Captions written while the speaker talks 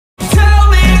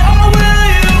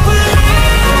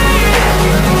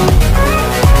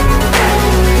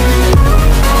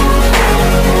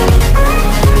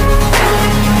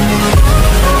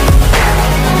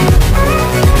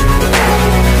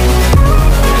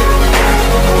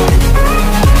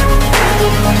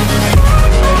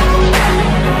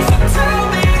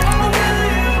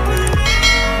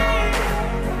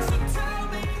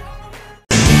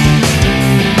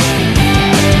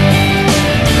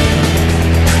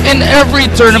in every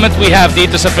tournament we have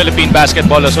dito sa Philippine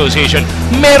Basketball Association,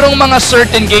 merong mga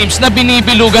certain games na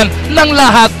binibilugan ng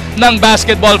lahat ng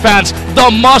basketball fans. The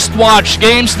must-watch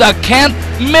games, the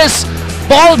can't-miss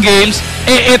ball games,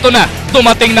 ito na,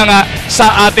 dumating na nga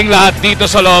sa ating lahat dito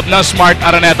sa loob ng Smart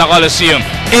Araneta Coliseum.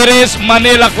 It is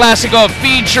Manila Clasico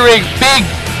featuring big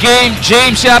game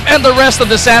James Yap and the rest of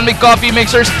the San Mig Coffee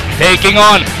Mixers taking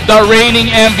on the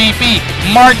reigning MVP,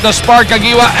 Mark the Spark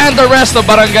Agiwa, and the rest of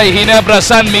Barangay Ginebra,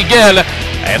 San Miguel.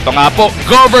 Ito nga po,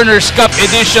 Governor's Cup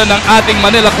edition ng ating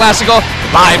Manila Clasico.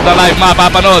 Live na live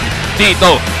mapapanood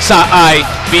dito sa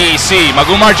IBC.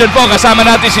 Mag-umarchan po, kasama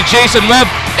natin si Jason Webb.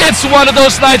 It's one of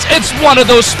those nights, it's one of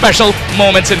those special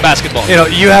moments in basketball. You know,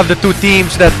 you have the two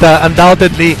teams that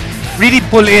undoubtedly really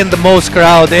pull in the most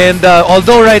crowd, and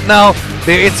although right now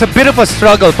it's a bit of a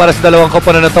struggle para sa dalawang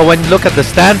koponan na to when you look at the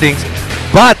standings,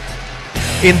 but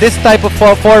in this type of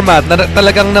format na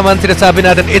talagang naman sinasabi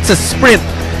natin, it's a sprint.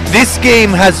 This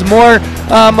game has more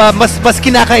mas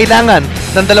kinakailangan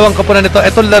ng dalawang koponan nito.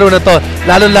 Itong laro na to,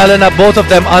 lalo-lalo na both of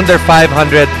them under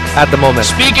 500 at the moment.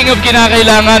 Speaking of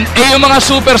kinakailangan, yung mga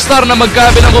superstar na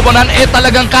magkabilang koponan,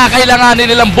 talagang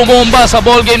kakailanganin nilang bumomba sa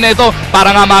ball game na ito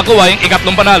para nga makuha yung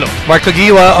ikatlong panalo. Mark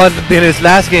Agiwa in his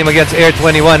last game against Air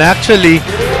 21 actually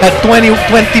had 20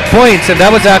 points, and that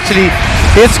was actually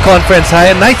his conference high.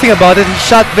 And nice thing about it, he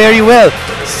shot very well.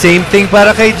 Same thing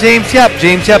para kay James Yap.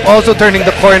 James Yap also turning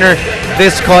the corner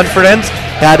this conference.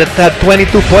 Had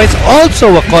 22 points,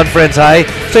 also a conference high.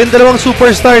 So yung dalawang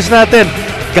superstars natin,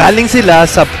 galing sila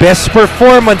sa best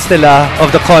performance nila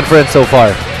of the conference so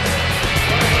far.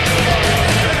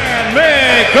 And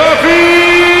make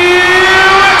coffee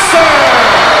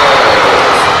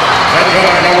at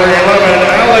guard number 11,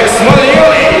 Alex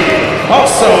Manioli.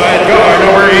 Also at guard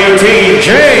number 18,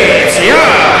 James Yap.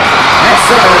 At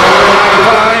center number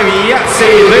 95,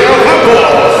 Yatsi Leohampo.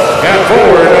 At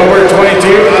forward number 22,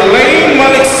 Elaine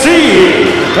Maliksi.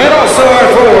 And also at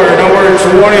forward number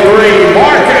 23,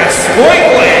 Marcus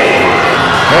Blakely.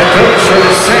 And coach for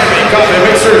the San Mig Coffee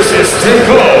Mixers is Tim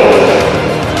Cole.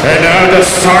 And now the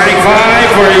starting five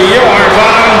for your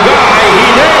Barangay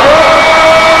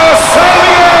Ginebra, San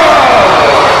Miguel.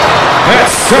 At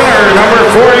center number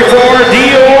 44,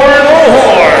 DIOR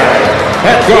LOWHORN.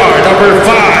 At guard number 5,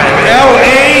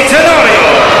 L.A. Tenorio.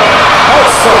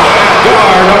 Also at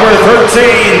guard number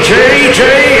 13, J.J.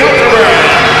 Hildebrand.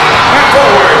 At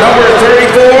forward number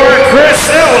 34, Chris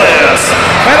Ellis.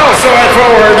 And also at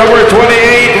forward number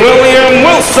 28, William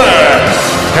Wilson.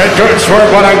 Head coach for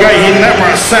Barangay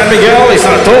Ginebra, San Miguel,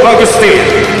 Isato Agustin.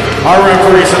 Our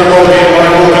referees in the ball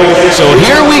game. So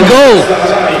here we go.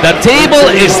 The table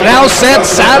is now set.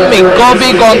 San Mig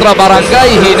Coffee kontra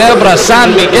Barangay Ginebra,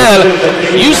 San Miguel.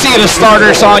 You see the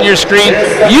starters on your screen.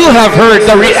 You have heard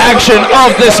the reaction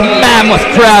of this mammoth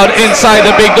crowd inside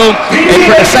the big dome. And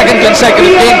for the second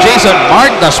consecutive game, Jason,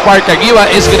 Mark the Spark Agiwa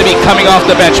is going to be coming off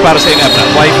the bench para sa Ginebra.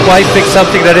 Why pick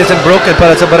something that isn't broken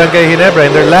para sa Barangay Ginebra?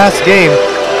 In their last game,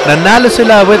 nanalo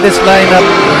sila with this lineup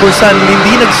kung saan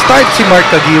hindi nag-start si Mark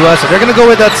Agiwa, so they're gonna go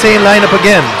with that same lineup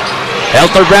again.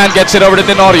 Hildebrand gets it over to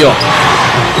Tenorio.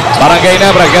 Barangay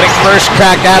Ginebra getting first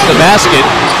crack at the basket.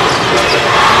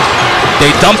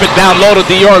 They dump it down low to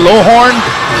DIOR LOWHORN.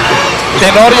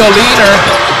 Tenorio leaner.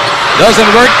 Doesn't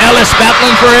work. Ellis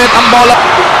battling for it. Ang bola.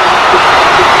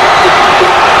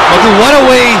 What a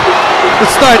way to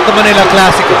start the Manila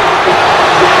Clasico.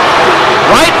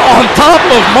 Right on top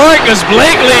of Marcus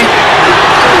Blakely.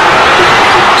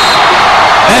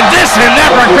 And this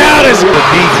Ginebra crowd is... The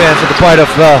defense on the part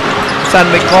of San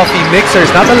Mig Coffee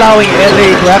Mixers, not allowing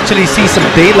LA to actually see some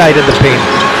daylight in the paint.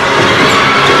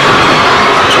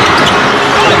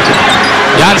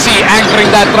 Yancy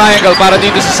anchoring that triangle para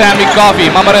dito sa San Mig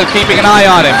Coffee. Mamarel keeping an eye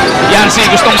on him. Yancy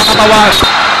gustong makatawag.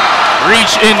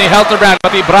 Reach in ni Hildebrand,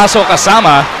 pati braso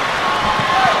kasama.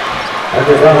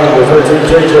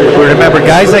 Remember,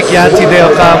 guys like Yancy De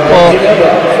Ocampo,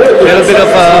 a little bit of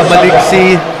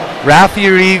Maliksi, Rafi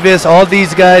Rivas, all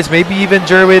these guys, maybe even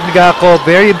Jerwin Gako,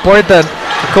 very important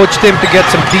to coach them to get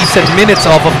some decent minutes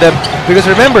off of them. Because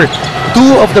remember,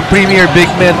 two of the premier big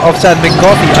men of San Mig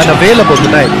Coffee unavailable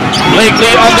tonight.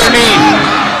 Blakely underneath.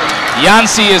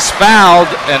 Yancy is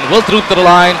fouled and will through to the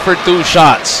line for 2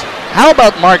 shots. How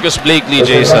about Marcus Blakely,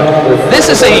 Jason?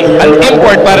 This is an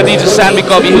import para dito sa San Mig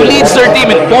Coffee who leads their team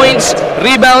in points,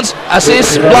 rebounds,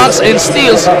 assists, blocks, and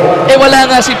steals. Wala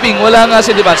nga si Ping, wala nga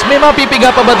si Devance. May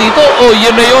mapipiga pa ba dito? O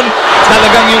yun na yun,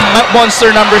 talagang yung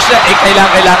monster numbers niya,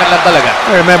 kailangan lang talaga.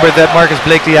 Remember that Marcus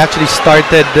Blakely actually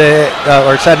started,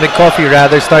 or San Mig Coffee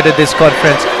rather, started this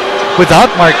conference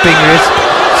without Mark Pingris.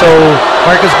 So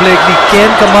Marcus Blakely can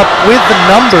come up with the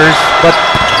numbers, but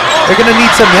they're gonna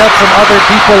need some help from other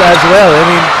people as well. I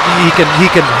mean, he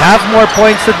can have more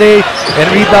points today and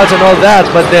rebounds and all that,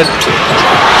 but then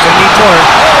they need more.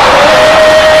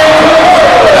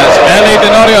 As LA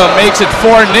Tenorio makes it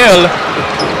 4-0.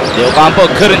 De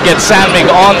Ocampo couldn't get Sanmig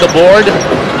on the board.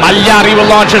 Malyari will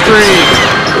launch a three.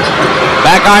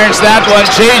 Back irons that one.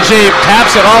 JJ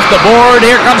taps it off the board.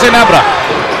 Here comes Ginebra.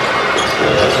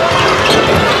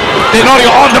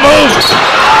 Tenorio on the move.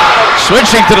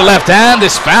 Switching to the left hand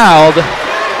is fouled.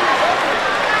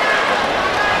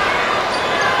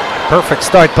 Perfect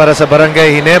start para sa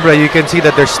Barangay Ginebra. You can see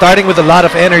that they're starting with a lot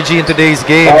of energy in today's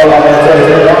game.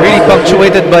 Really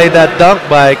punctuated by that dunk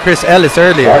by Chris Ellis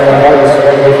earlier.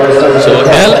 So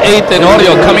LA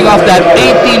Tenorio coming off that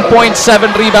 18.7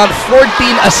 rebound,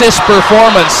 14 assist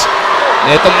performance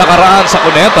netong nakaraan sa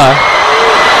Cuneta.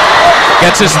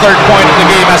 Gets his third point of the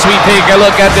game as we take a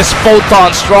look at this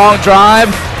Photon strong drive.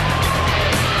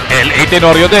 LA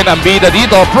Tenorio din ang bida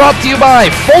dito, brought to you by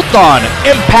Photon.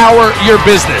 Empower your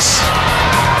business.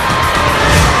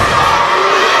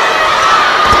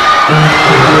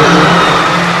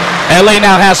 LA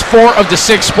now has 4 of the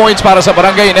 6 points para sa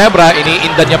Barangay Ginebra.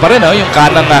 Iniindan niya pa rin yung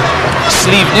kanang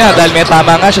sleeve niya dahil may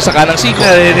tama nga siya sa kanang siko.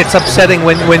 It's upsetting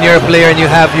when you're a player and you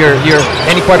have your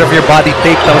any part of your body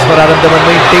taped, tapos mararamdaman mo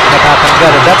yung tape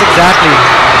natatanggal. And that's exactly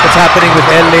what's happening with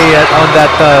LA on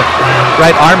that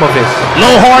right arm of his.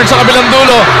 Lowhorn sa kabilang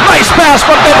dulo. Nice pass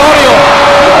from Tenorio.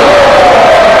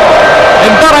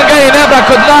 And Barangay Ginebra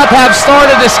could not have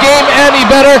started this game any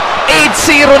better.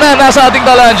 8-0 na nasa ating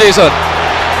talaan, Jason.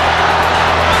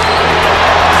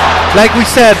 Like we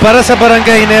said, para sa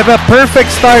Barangay Ginebra,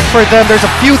 perfect start for them. There's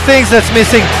a few things that's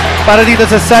missing para dito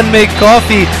sa Sunmig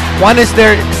Coffee. One is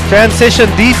their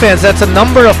transition defense. That's a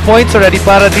number of points already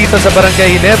para dito sa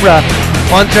Barangay Ginebra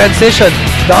on transition.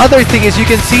 The other thing is you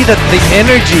can see that the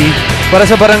energy para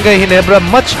sa Barangay Ginebra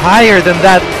much higher than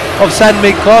that of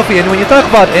Sunmig Coffee. And when you talk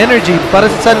about energy para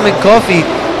sa Sunmig Coffee,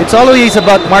 it's always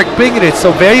about Mark Pingritz.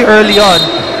 So very early on,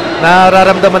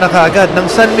 nararamdaman na kaagad ng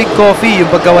Sunmig Coffee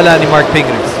yung pagkawala ni Mark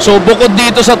Pingritz. So bukod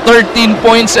dito sa 13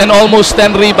 points and almost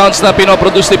 10 rebounds na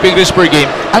pinoproduce ni Pingritz per game,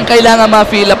 ang kailangan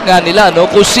ma-fill up nga nila,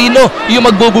 no? Kung sino yung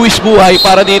magbubuwis buhay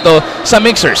para dito sa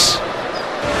Mixers.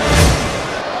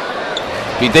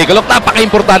 We take a look,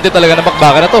 napaka-importante talaga ng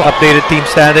bakbakan na to. Updated team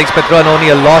standings, Petron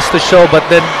only a loss to show, but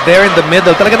then they're in the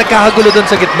middle. Talaga nagkakagulo dun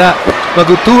sa gitna. Mag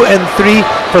 2 and 3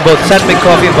 for both Sunmig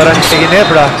Coffee and Barangay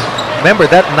Ginebra. Remember,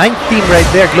 that 9th team right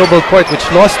there, Global Port, which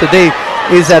lost today,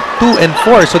 is at 2 and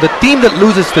 4. So the team that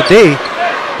loses today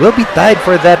will be tied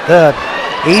for that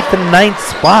 8th and 9th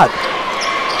spot.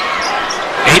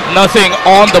 8-0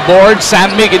 on the board.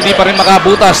 Sanmig hindi pa rin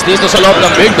makabutas dito sa loob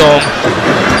ng Big Dome.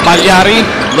 Malyari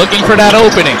looking for that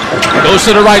opening. Goes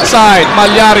to the right side.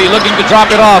 Malyari looking to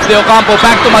drop it off. De Ocampo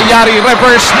back to Malyari.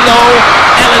 Reverse, no.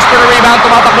 Ellis for the rebound.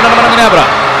 Tumatakbo na naman ng Ginebra.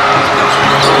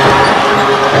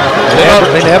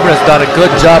 Ginebra's done a good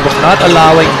job of not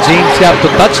allowing James Yap to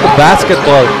touch the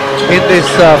basketball in this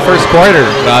first quarter.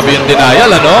 Grabe yung denial,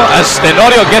 ano? As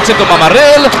Tenorio gets it to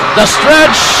Mamaril. The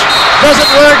stretch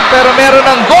doesn't work, pero meron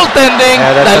ng goaltending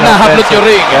dahil nahablot yung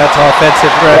ring. That's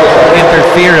offensive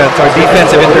interference or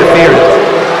defensive interference.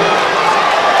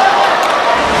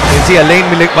 You can see Alain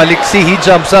Maliksi, he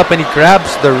jumps up and he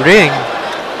grabs the ring.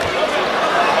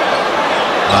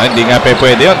 Hindi nga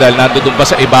pwede yun dahil nandun pa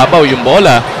sa ibabaw yung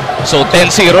bola. So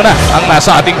 10-0 na ang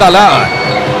nasa ating talaan.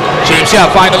 James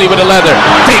Yap finally with a leather.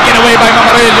 Taken away by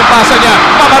Mamaril. Yung pasa niya.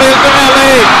 Mamaril to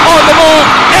LA. On the move.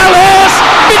 Ellis!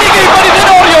 Binigay pa ni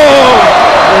Tenorio!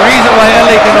 The reason why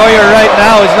LA Tenorio right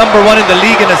now is #1 in the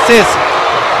league in assists.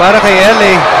 Para kay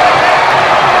LA.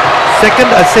 Second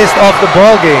assist off the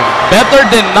ball game. Better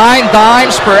than 9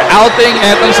 dimes per outing.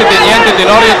 Etong si Teniente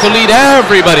Tenorio to lead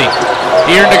everybody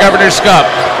here in the Governor's Cup.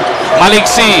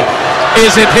 Maliksi,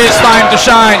 is it his time to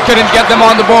shine? Couldn't get them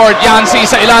on the board. Yancy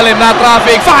sa ilalim na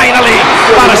traffic. Finally,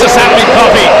 para sa Sunmig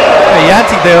Coffee.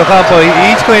 Yancy De Ocampo,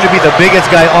 he's going to be the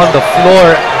biggest guy on the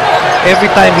floor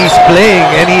every time he's playing,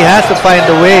 and he has to find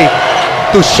a way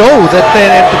to show that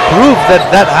and to prove that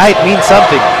that height means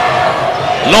something.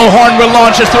 Lowhorn will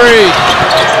launch a three.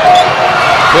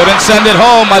 Couldn't send it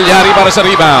home. Malyari para sa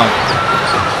rebound.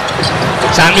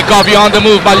 Sunmig Coffee on the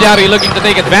move. Malyari looking to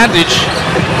take advantage.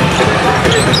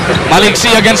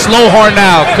 Maliksi against Lowhorn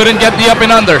now. Couldn't get the up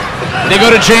and under. They go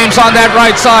to James on that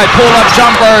right side. Pull-up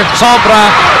jumper.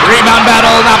 Sobra. Rebound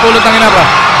battle. Napulot ng Ginebra.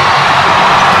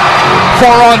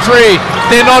 4 on 3.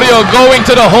 Tenorio going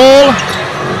to the hole.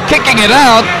 Kicking it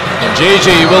out. And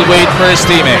JJ will wait for his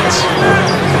teammates.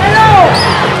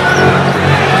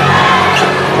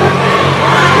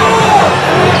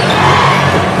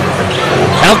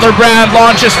 Helterbrand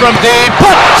launches from deep,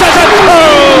 punches it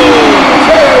through!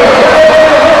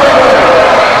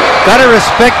 Gotta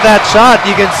respect that shot.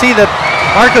 You can see that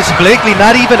Marcus Blakely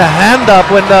not even a hand up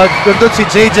when doon si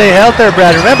JJ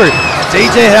Helterbrand. Remember,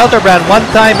 JJ Helterbrand,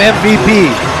 one-time MVP.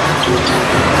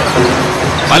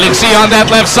 Maliksi on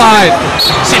that left side.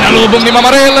 Sinalubong ni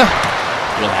Mamaril.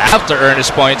 Will have to earn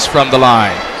his points from the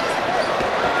line.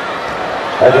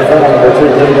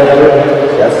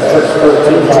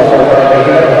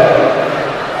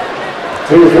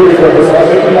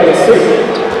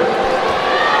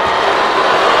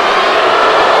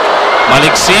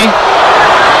 Maliksi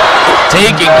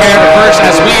taking care of first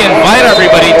as we invite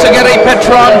everybody to get a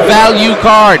Petron Value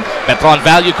Card. Petron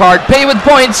Value Card, pay with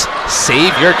points,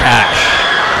 save your cash.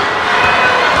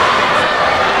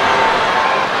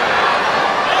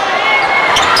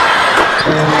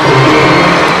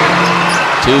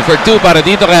 Two for two para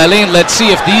dito kay Alain. Let's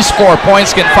see if these 4 points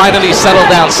can finally settle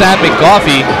down San Mig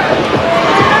Coffee.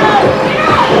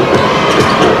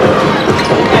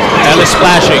 Ellis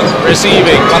flashing,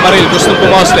 receiving. Mamaril gustong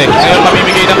pumoste. Ngayon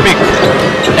mamimigay ng pick.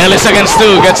 Ellis against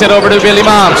two. Gets it over to Billy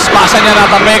Moms. Pasa niya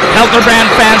natambek. Helterbrand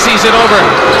fancies it over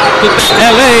to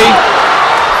LA.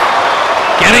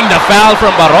 Getting the foul from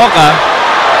Barroca.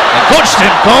 And Coach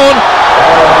Tim Cone,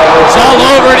 it's all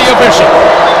over the official.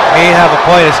 May have a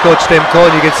point as Coach Tim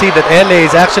Cone. You can see that LA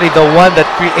is actually the one that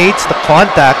creates the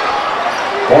contact.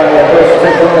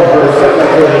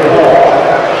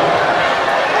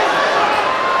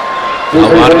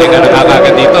 Warning na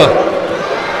nakakagad dito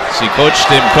si Coach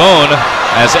Tim Cone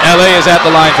as LA is at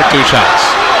the line for 2 shots.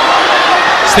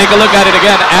 Let's take a look at it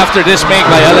again after this make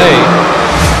by LA.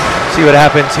 See what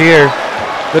happens here.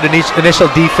 Good initial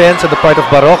defense on the part of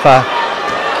Barroca.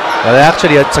 Well,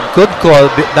 actually, it's a good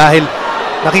call dahil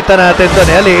nakita natin doon,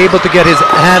 LA able to get his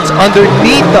hands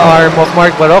underneath the arm of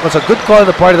Mark Barroca. So good call on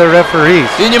the part of the referees.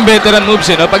 Yun yung veteran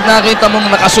moves, no? Pag nakita mong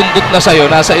nakasundot na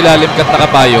sa'yo, nasa ilalim ka't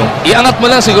nakapayong, iangat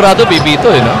mo lang, sigurado bibito,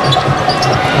 no?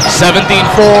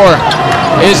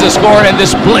 17-4 is the score in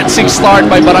this blitzing start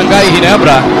by Barangay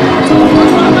Ginebra.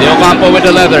 De Ocampo with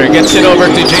the leather, gets it over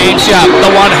to James Yap.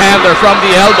 The one-hander from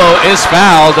the elbow is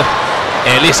fouled.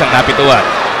 Ellis ang napituan.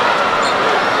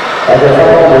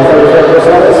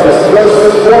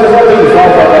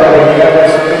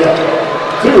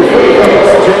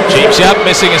 James Yap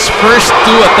missing his first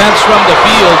 2 attempts from the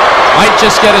field. Might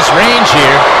just get his range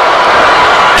here.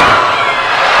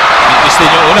 Mintis din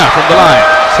yung una from the line.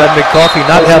 San Mig Coffee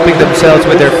not helping themselves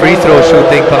with their free throw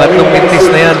shooting. Pangatlong mintis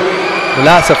na yan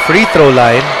mula sa free throw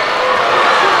line.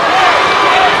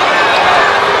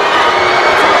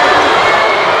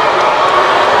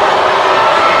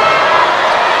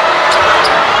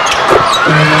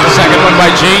 The second one by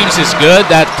James is good.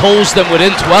 That tolls them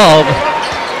within 12.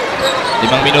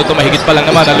 5 minuto mahigit pa lang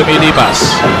naman ang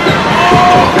lumilipas.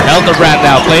 Helterbrand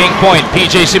now playing point.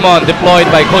 PJ Simon deployed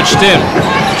by Coach Tim.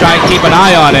 Try and keep an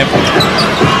eye on him.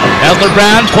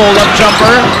 Helterbrand, pull-up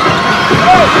jumper.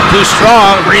 Too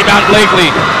strong. Rebound Blakely.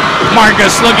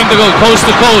 Marcus looking to go coast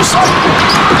to coast.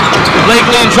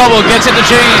 Blakely in trouble. Gets it to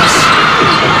James.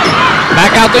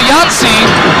 Back out to Yancy.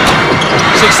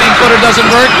 16-footer doesn't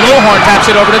work. Lowhorn taps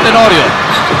it over to Tenorio.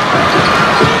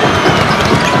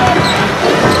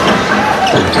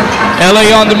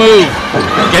 LA on the move.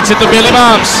 Gets it to Billy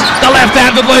Moms. The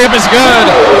left-handed layup is good.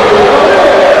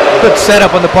 Good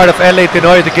setup on the part of LA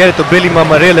Tenorio to get it to Billy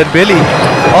Mamaril. And Billy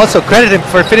also credit him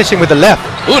for finishing with the left.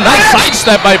 Ooh, nice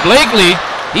sidestep by Blakely.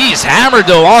 He's hammered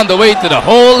though on the way to the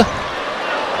hole.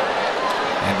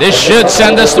 And this should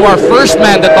send us to our first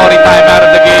mandatory time out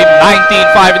of the game.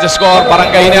 19-5 is the score.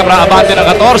 Barangay Ginebra abante ng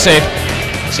 14.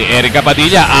 Si Erica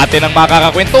Padilla, atin ang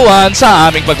makakakwentuhan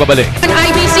sa aming pagbabalik.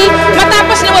 IBC,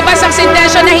 matapos lumabas ang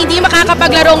sentensya na hindi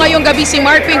makakapaglaro ngayong gabi si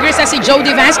Mark Fingers at si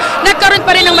Jody Vance, nagkaroon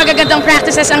pa rin ng magagandang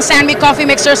practices ang San Mig Coffee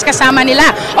Mixers kasama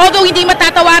nila. Although hindi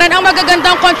matatawaran ang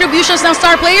magagandang contributions ng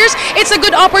star players, it's a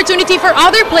good opportunity for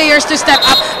other players to step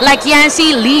up like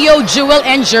Yancy, Leo, Jewel,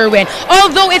 and Jerwin.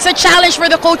 Although it's a challenge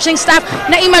for the coaching staff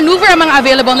na i-maneuver ang mga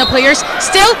available na players,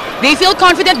 still, they feel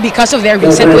confident because of their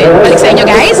recent win. Balik sa inyo,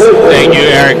 guys. Thank you,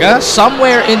 Erica.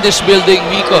 Somewhere in this building,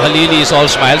 Miko Halili is all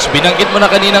smiles. Binanggit mo na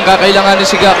kaninang kakailangan ni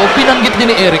Sigako. Binanggit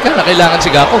din ni Erica na kailangan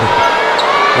Sigako.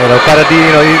 Para di,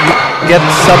 you get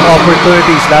some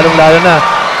opportunities, lalong-lalo na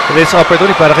this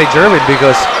opportunity para kay Jerwin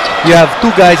because you have 2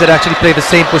 guys that actually play the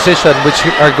same position which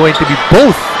are going to be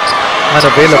both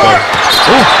unavailable.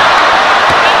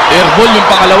 Airball yung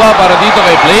pangalawa para dito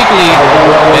kay Blakely.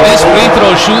 And his free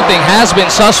throw shooting has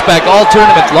been suspect all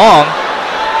tournament long.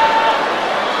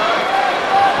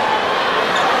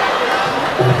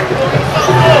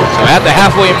 So So at the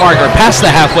halfway mark, or past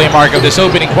the halfway mark of this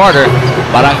opening quarter,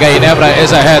 Barangay Ginebra is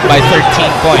ahead by 13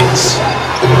 points.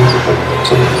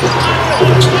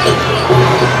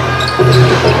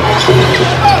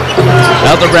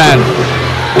 Elderbrand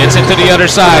gets into the other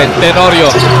side.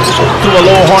 Tenorio through a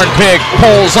low horn pick,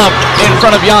 pulls up in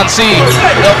front of Yancy.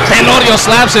 Tenorio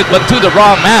slaps it, but to the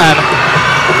wrong man.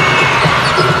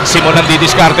 Simon ang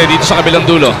didiskarte dito sa kabilang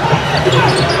dulo.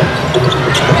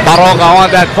 Baroka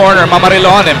on that corner, Mamarilo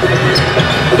on him.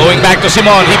 Going back to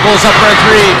Simon, he pulls up for a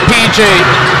three. PJ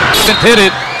doesn't hit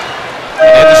it.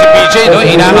 Ito si PJ, no?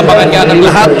 Inaabangan nga ng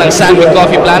lahat ng Sandwich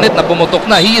Coffee Planet na pumutok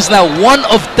na. He is now 1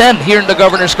 of 10 here in the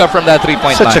Governor's Cup from that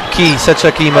three-point line. Such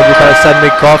a key Maggie para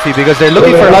Sandwich Coffee because they're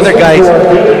looking for other guys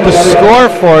to score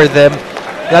for them,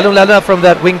 lalo-lalo from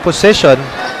that wing position.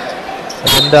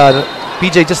 And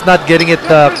PJ just not getting it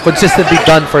consistently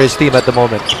done for his team at the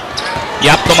moment.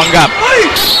 Yap, tumanggap.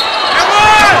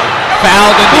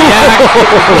 Fouled in the act.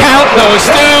 Count those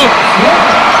two.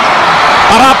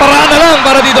 Para-para na lang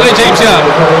para dito kay James Yap.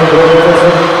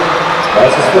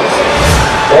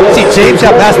 See, James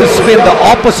Yap has to spin the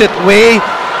opposite way.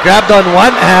 Grabbed on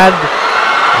one hand.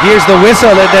 Here's the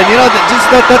whistle. And then, you know,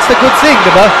 that's the good thing,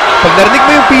 diba? Pag narinig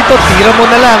mo yung pito, tira mo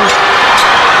na lang.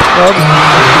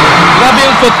 Grabe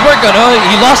yung footwork, ano?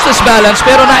 He lost his balance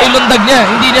pero nailundag niya.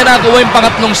 Hindi niya nagawa yung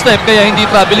pangatlong step kaya hindi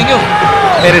traveling yun.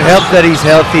 And it helps that he's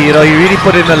healthy. You know, he really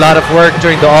put in a lot of work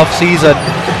during the off-season.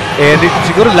 And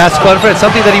siguro last conference,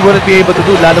 something that he wouldn't be able to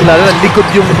do, lalo-lalo na likod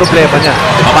yung problema niya.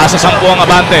 Mabasa 10 ang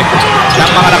abante ng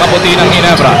mga nakaputi ng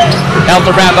Ginebra.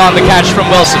 Elderbrand on the catch from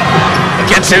Wilson.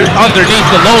 Gets it underneath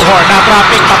the low horn.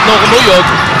 Natrapik, tatlo kumuyog.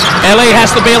 LA has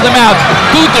to bail them out.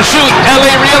 2 to shoot.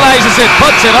 LA realizes it,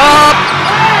 puts it up.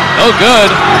 No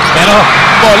good. Pero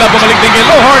bola bumalik din kay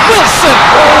Lowhorn. Wilson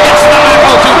gets the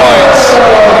Mackel 2 points.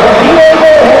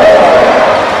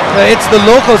 It's the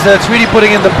locals that's really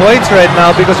putting in the points right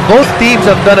now because both teams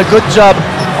have done a good job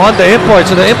on the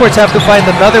imports. So the imports have to find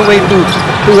another way to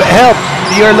help.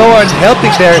 DIOR LOWHORN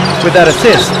helping there with that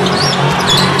assist.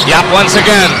 Yap once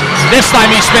again. This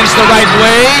time he spins the right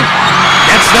way.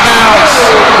 Gets the bounce.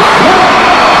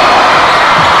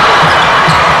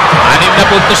 6 na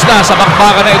puntos na sa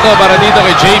bakbakan na ito para dito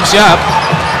kay James Yap.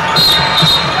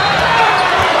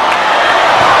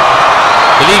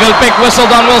 Illegal pick whistled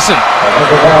on Wilson.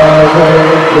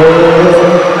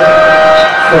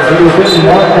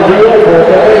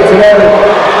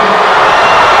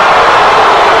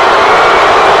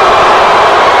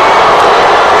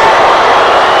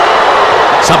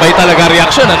 Sabay talaga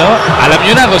reaction, ano? Alam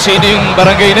nyo na kung sino yung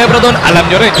Barangay Ginebra doon. Alam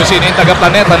nyo rin kung sino yung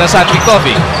taga-planeta ng Sandwich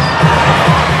Coffee.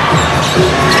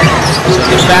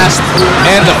 The Fast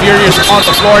and the Furious on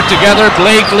the floor together.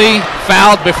 Blakely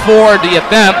fouled before the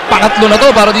attempt. Pangatlo na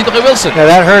to para dito kay Wilson. Yeah,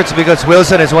 that hurts because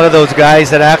Wilson is one of those guys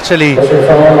that actually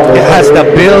has the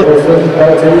build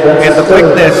and the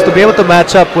quickness to be able to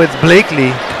match up with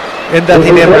Blakely in that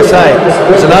Ginebra side.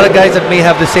 There's a lot of guys that may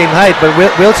have the same height, but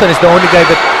Wilson is the only guy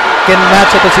that can match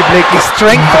up to Blakely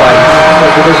strength-wise.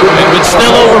 And with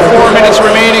still over 4 minutes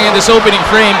remaining in this opening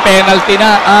frame, penalty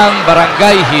na ang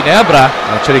Barangay Ginebra.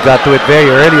 Actually got to it very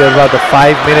early, about the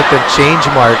 5-minute and change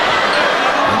mark.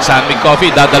 And Sandwich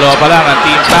Coffee, dadalawa pa lang ang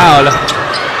team foul.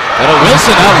 Pero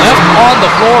Wilson now left on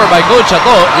the floor by Coach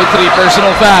Ato with 3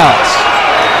 personal fouls.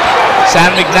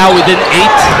 Sandwich now within 8.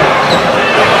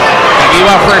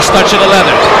 Kagiwa first touch at 11.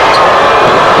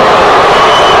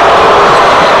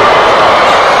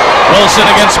 Wilson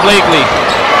against Blakely.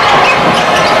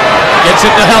 Gets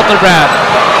it to Elderbrand.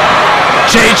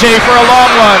 JJ for a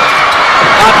long one.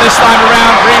 Not this time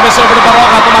around. Rivas over to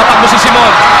Baroka. Tumatakbo si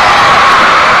Simon.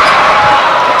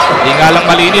 Hindi nga lang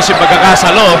malinis yung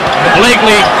pagkakasalo.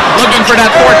 Blakely looking for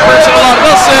that 4th personal on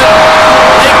Wilson.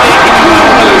 Blakely,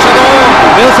 kinakapalan siya doon.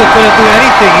 Wilson couldn't do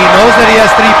anything. He knows that he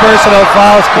has 3 personal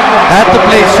fouls. Had to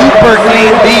play super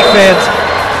clean defense.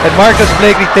 And Marcus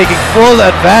Blakely taking full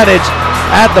advantage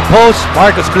at the post.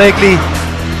 Marcus Blakely,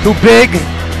 too big,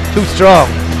 too strong.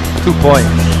 2 points.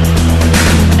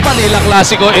 Manila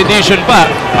Clasico edition pa.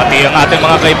 Pati ang ating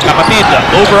mga kapatid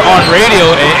over on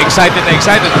radio, excited na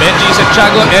excited. Benji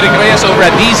Santiago, Eric Reyes over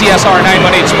at DZSR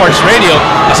 918 Sports Radio.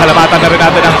 Pasalamatan na rin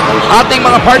natin ang ating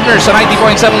mga partners sa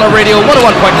 90.7 Radio,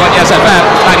 101.1 SFM,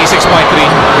 96.3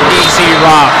 Easy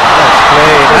Rock.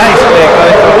 Nice play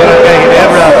coming from Barangay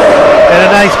Ginebra. And a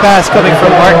nice pass coming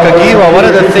from Mark Kagiwa. One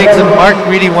of the things that Mark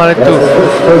really wanted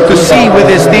to see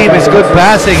with his team is good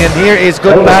passing, and here is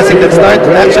good passing that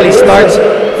actually starts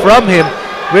from him.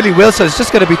 Willie Wilson is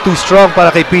just going to be too strong para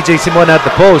kay PJ Simon at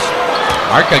the post.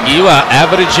 Mark Kagiwa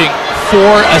averaging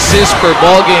 4 assists per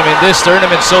ball game in this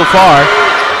tournament so far.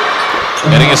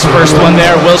 Getting his first one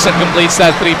there. Wilson completes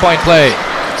that three-point play.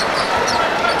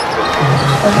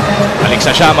 Balik sa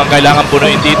Siam ang kailangan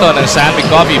punuin dito ng San Mig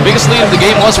Coffee. Biggest lead of the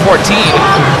game was 14.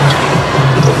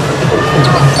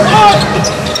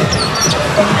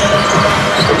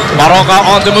 Maroka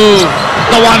on the move.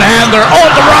 The one-hander on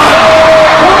the run.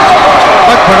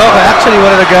 But Maroka, actually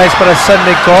one of the guys para San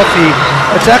Mig Coffee,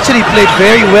 it's actually played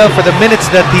very well for the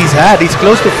minutes that he's had. He's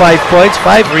close to 5 points,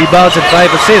 5 rebounds, and 5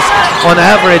 assists on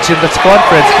average in this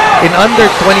conference in under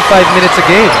 25 minutes a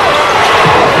game.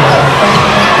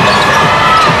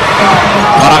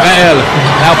 Barakael,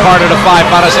 now part of the 5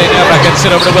 para sa Ginebra. Gets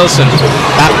it over to Wilson.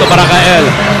 Back to Barakael.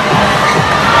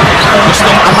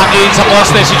 Gustong atakin sa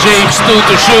poste si James. 2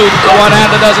 to shoot. The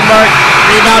one-handed doesn't work.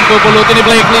 Rebound, pupulutin ni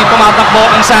Blakely. Tumatakbo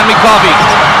ang San Mig Coffee.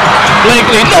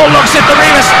 Blakely, no looks at the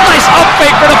Rivas. Nice up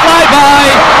fake for the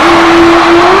flyby.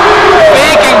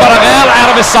 Faking Barakael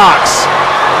out of his socks.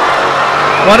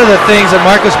 One of the things that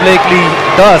Marcus Blakely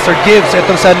does or gives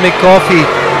itong San Mig Coffee,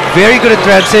 very good at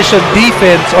transition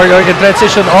defense or in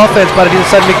transition offense para dito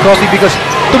sa San Mig Coffee because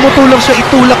tumutulong siya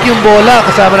itulak yung bola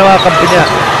kasama ng mga kampi niya.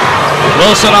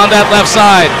 Wilson on that left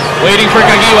side, waiting for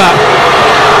Kagiwa.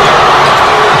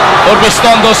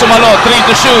 Orbistondo sumalo, 3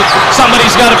 to shoot.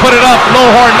 Somebody's got to put it up.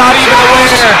 Lowhorn, not even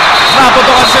aware.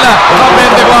 Naputukan sila from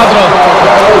 24.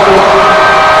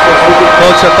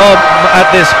 Coach Atom at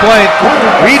this point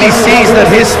really sees that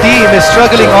his team is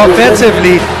struggling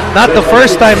offensively. Not the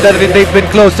first time that they've been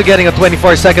close to getting a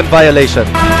 24-second violation.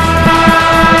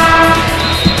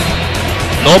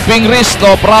 No pingris,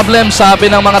 no problem,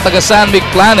 sabi ng mga taga San Mig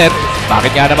Planet.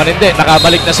 Bakit nga naman hindi?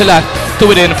 Nakabalik na sila to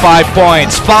within 5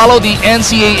 points. Follow the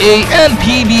NCAA and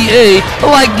PBA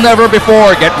like never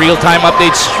before. Get real-time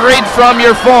updates straight from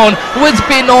your phone with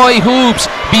Pinoy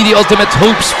Hoops. Be the ultimate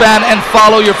Hoops fan and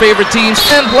follow your favorite teams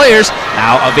and players.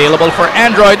 Now available for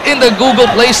Android in the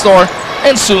Google Play Store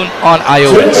and soon on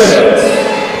iOS.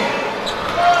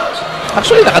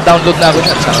 Actually, naka-download na ako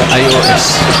dyan sa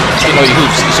iOS. Pinoy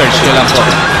Hoops. I-search nyo lang po.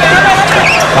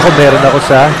 Ako meron ako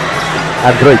sa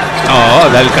Android. Oo,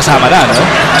 dahil kasama na, no?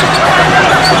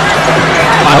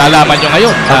 Malalaman nyo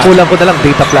ngayon. Ang kulang ko na lang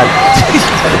data plan.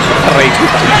 Aray ko.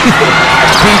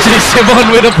 PJ Simon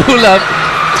with a pull-up.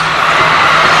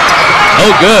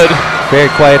 Oh, good. Very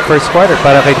quiet first quarter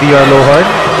para kay DIOR LOWHORN.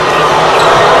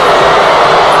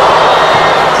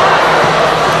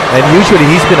 And usually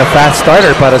he's been a fast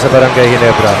starter para sa Barangay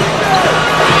Ginebra.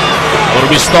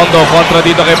 Orbistondo kontra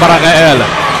dito kay Barakael.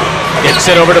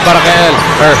 Gets it over to Barakael.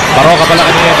 Baroka pala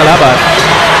kanina yung kalaban.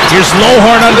 Here's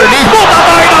Lowhorn underneath.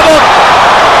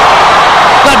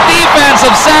 The defense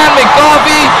of San Mig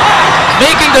Coffee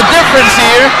making the difference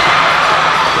here.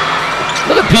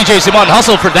 Look at PJ Simon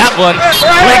hustle for that one.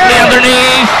 Blakely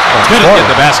underneath. Couldn't get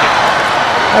the basket.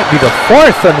 Might be the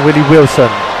 4th on Willie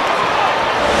Wilson.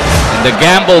 And the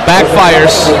gamble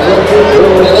backfires.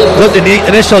 Good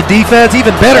initial defense,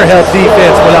 even better help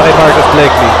defense mula kay Marcus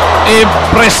Blakely.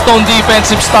 Prestone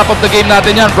defensive stop of the game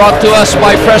natin yan. Brought to us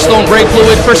by Prestone Brake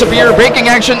Fluid for superior braking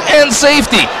action and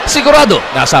safety. Sigurado,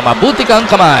 nasa mabuti kang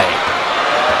kamay.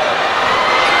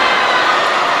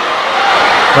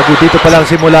 Dito pa lang,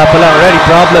 simula pa lang, already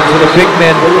problems with the big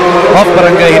men of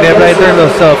Barangay Ginebra in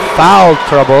terms of foul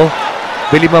trouble.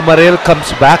 Billy Mamaril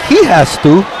comes back. He has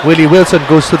 2. Willie Wilson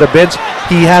goes to the bench.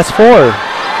 He has 4.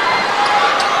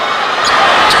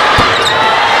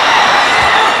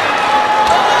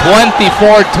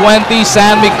 (24-20).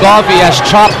 San Mig Coffee has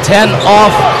chopped 10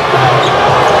 off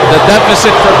the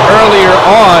deficit from earlier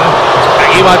on.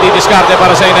 Kagiwa didiskarte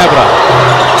para sa Ginebra.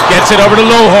 Gets it over to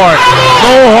Lowhorn.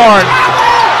 Lowhorn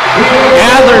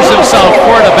gathers himself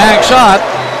for the bank shot.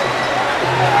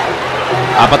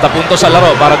 4 na puntos sa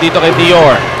laro para dito kay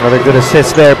DIOR. Another good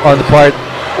assist there on the part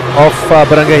of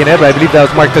Barangay Ginebra. I believe that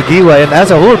was Mark Kagiwa. And as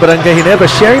a whole, Barangay Ginebra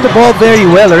sharing the ball very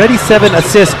well. Already 7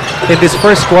 assists in this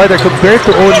first quarter compared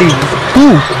to only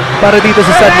 2 para dito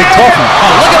sa San Mig Coffee.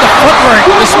 Oh, look at the footwork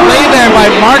display there by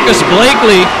Marcus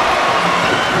Blakely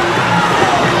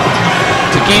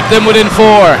to keep them within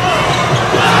 4.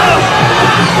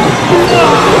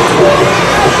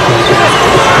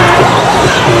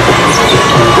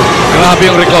 Grabe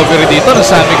yung recovery dito ng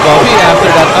San Mig Coffee after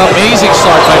that amazing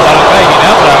start by Barangay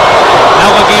Ginebra. Now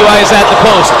Kagiwa is at the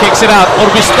post, kicks it out.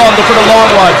 Orbistondo for the long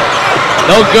one.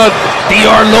 No good.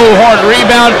 DIOR LOWHORN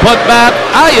rebound, put back.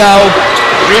 Ayaw.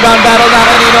 Rebound battle na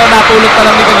kanino. Napulot na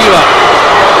lang ni Kagiwa.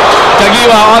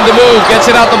 Kagiwa on the move, gets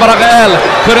it out to Barakael.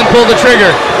 Couldn't pull the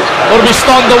trigger.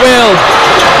 Orbistondo will.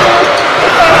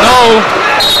 No.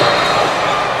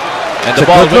 And the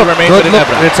ball will remain with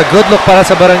Ginebra. It's a good look para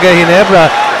sa Barangay Ginebra.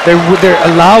 They're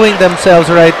allowing themselves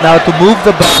right now to move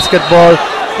the basketball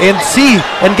and see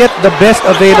and get the best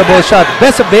available shot,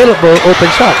 best available open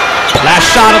shot. Last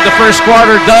shot of the first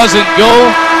quarter doesn't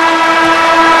go.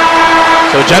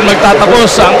 So dyan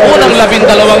magtatapos ang unang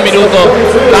 12 minuto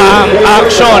ng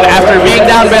action. After being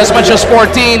down by as much as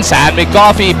 14, San Mig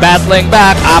Coffee battling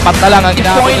back. 4 na lang ang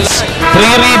points,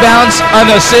 3 rebounds, an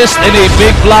assist, and a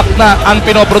big block na ang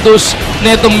pinoproduce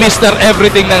nitong Mr.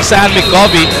 Everything ng San Mig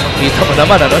Coffee. Kita mo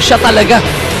naman, ano, siya talaga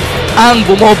ang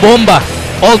bumobomba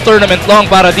all tournament long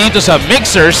para dito sa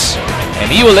Mixers. And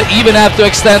he will even have to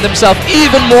extend himself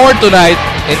even more tonight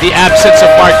in the absence of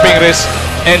Mark Pingris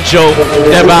and Joe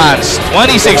Devans.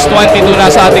 26-22 na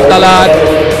sa ating talaan.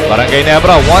 Barangay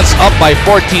Ginebra once up by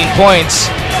 14 points.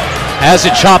 Has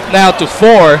it chopped now to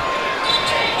 4.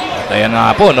 At ayan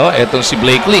nga po, no? Etong si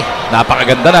Blakely.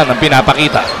 Napakaganda na ng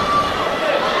pinapakita.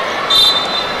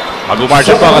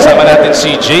 Mag-umarcha po kasama natin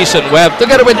si Jason Webb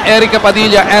together with Erica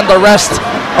Padilla and the rest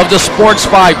of the Sports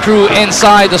 5 crew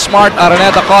inside the Smart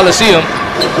Araneta Coliseum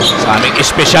sa aming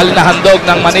espesyal na handog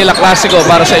ng Manila Clasico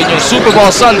para sa inyong Super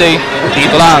Bowl Sunday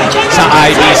dito lang sa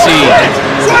IBC.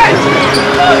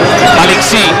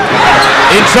 Maliksi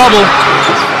in trouble.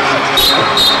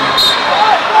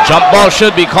 Jump ball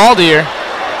should be called here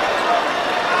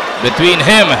between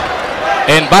him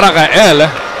and Barakael.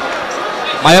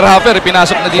 May rapper,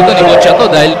 pinasok na dito ni Coach Ato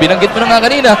dahil binanggit mo na nga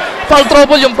kanina, foul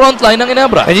trouble yung front line ng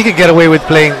Ginebra. And you can get away with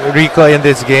playing Rico in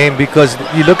this game because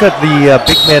you look at the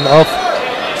big men of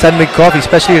San Mig Coffee,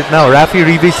 especially now, Rafi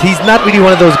Rivas, he's not really one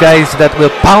of those guys that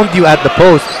will pound you at the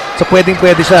post. So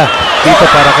pwedeng-pwede siya dito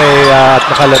para kay at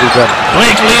nakalaro dyan.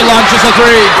 Blakely launches a 3.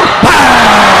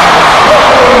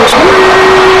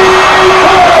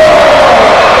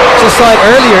 Just like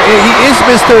earlier, he is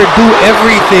Mr. Do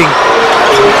Everything.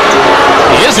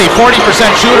 He is a 40%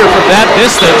 shooter from that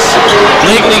distance.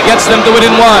 Blakely gets them to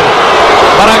within 1.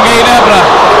 Barangay Ginebra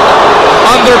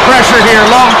under pressure here.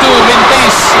 Long 2,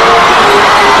 Mintis.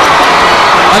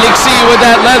 Maliksi with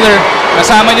that leather.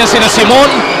 Kasama niya sina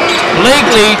Simon,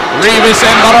 Blakely, Rivas,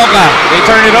 and Baroka. They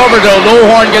turn it over though.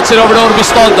 Lowhorn gets it over to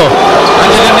Orbistoldo.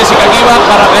 Andiyan din si Kagiwa,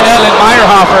 Barakael, and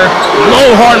Meyerhofer.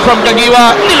 Lowhorn from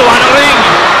Kagiwa. Niluwa ng ring.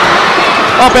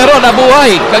 Oh, pero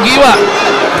nabuhay. Kagiwa.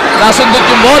 Nasundot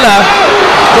yung bola.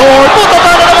 Lowhorn. Puto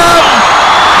pa na naman.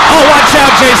 Oh, watch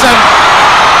out, Jason.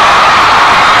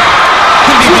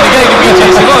 Hindi binigay ni PJ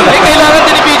Simon. Eh, kailangan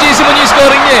din ni PJ Simon yung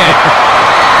scoring niya eh.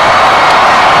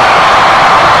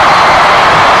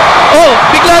 Oh,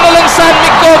 bigla na lang San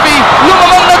Mig Coffee.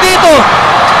 Lumamang na dito.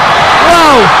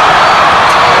 Wow.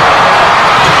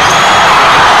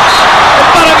 And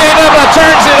Barangay Ginebra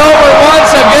turns it over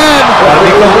once again. Gotta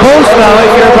be composed now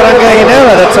if you're Barangay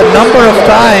Ginebra. That's a number of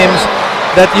times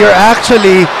that you're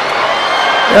actually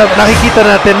nakikita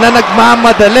natin na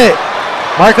nagmamadali.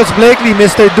 Marcus Blakely,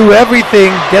 Mr. Do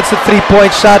Everything, gets a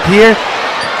 3-point shot here.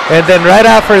 And then right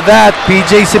after that,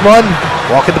 PJ Simon,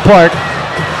 walk in the park.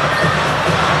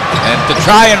 And to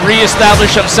try and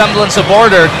re-establish some semblance of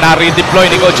order, na-redeploy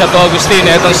ni Coach Ato Agustin.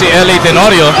 Etong si L.A.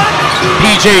 Tenorio.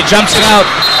 PJ jumps out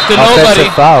to nobody.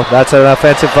 Offensive foul. That's an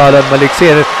offensive foul on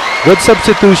Maliksi. And good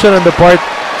substitution on the part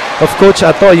of Coach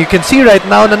Ato. You can see right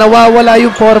now na nawawala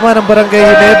yung forma ng Barangay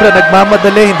Ginebra.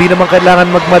 Nagmamadali. Hindi naman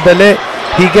kailangan magmadali.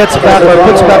 He gets back or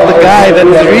puts back the guy that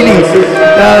is really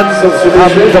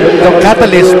the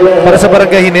catalyst para sa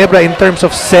Barangay Ginebra in terms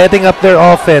of setting up their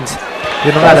offense.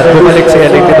 Yun nga, bumalik si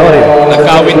L.A. Tenorio.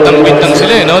 Nagkawintang-wintang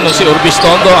sila, no? Nung si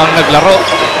Urbistondo ang naglaro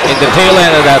in the tail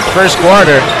end of that first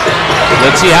quarter.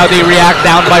 Let's see how they react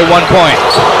down by 1 point.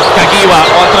 Kagiwa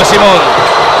kontra Simon.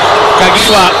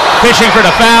 Kagiwa fishing for the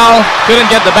foul.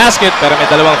 Couldn't get the basket, pero may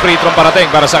dalawang free throw parating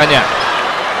para sa kanya.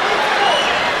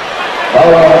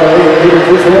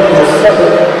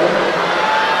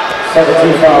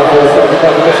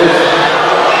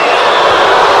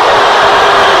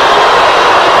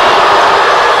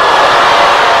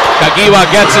 Kagiwa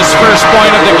gets his first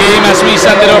point of the game as we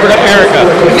send it over to Erica.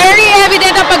 Very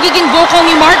evident ang pagiging vocal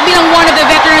ni Mark bilang one of the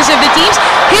veterans of the teams.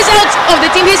 His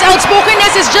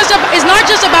outspokenness is not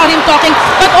just about him talking,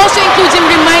 but also includes him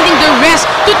reminding the rest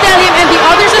to tell him and the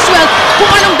others as well kung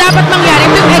anong dapat mangyari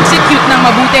to execute ng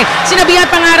mabuti. Sinabihan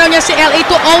pa nga raw niya si LA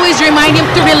to always remind him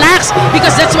to relax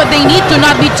because that's what they need, to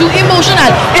not be too emotional,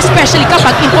 especially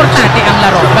kapag importante ang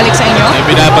laro. Balik sa inyo. Yung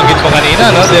binabanggit mo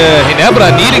kanina, no? The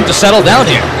Ginebra needing to settle down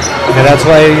here. And that's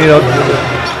why, you know,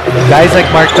 guys like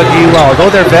Mark Kagiwa, although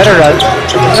they're veterans,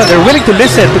 they're willing to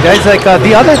listen to guys like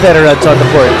the other veterans on the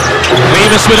court.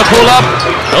 Rivas with a pull-up.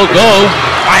 No go.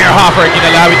 Meyerhofer,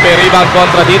 ginalawit pa yung rebound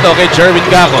kontra dito kay Jerwin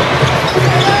Gaco.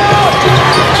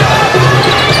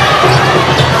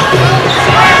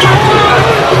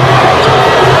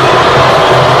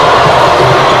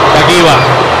 Kagiwa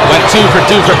went 2 for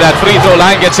 2 from that free throw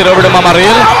line. Gets it over to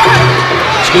Mamaril.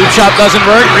 Scoop shot doesn't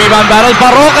work. Rebound battle.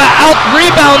 Baroka out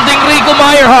rebounding Rico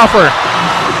Meyerhofer.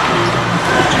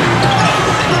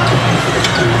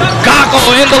 Kako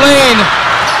in the lane.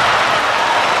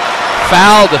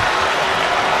 Fouled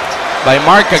by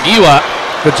Mark Kagiwa.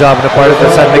 Good job on the part of the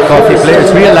San Miguel Coffee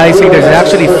players, realizing there's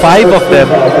actually 5 of them,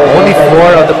 only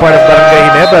 4 on the part of Barangay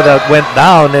Ginebra that went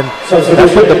down, and that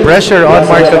put the pressure on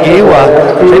Mark Kagiwa.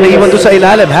 Siya na iwan doon sa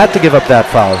ilalim, had to give up that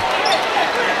foul.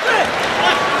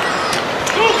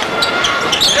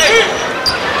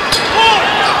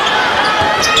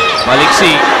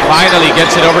 Maliksi finally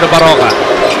gets it over to Baroka.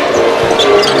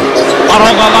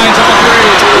 Baroka lines up a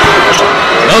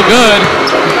 3. No good.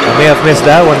 I may have missed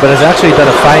that one, but has actually done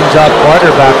a fine job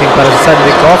quarterbacking para sa San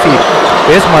Miguel Coffee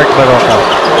is Mark Baroka.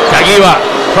 Kagiwa,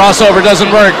 crossover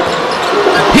doesn't work.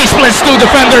 He splits 2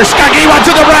 defenders. Kagiwa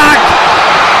to the rack.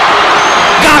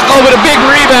 Kako with a big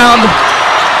rebound.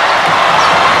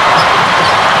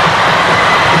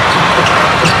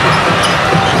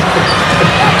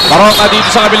 Baroka dito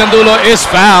sa kabilang dulo is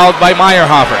fouled by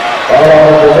Meyerhofer.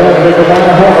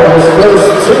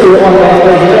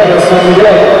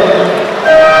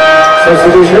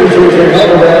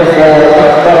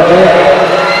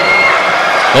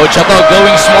 Ochato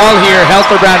going small here.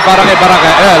 Helterbrand para kay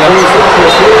Barakael.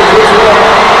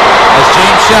 As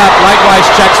James Schaap likewise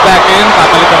checks back in.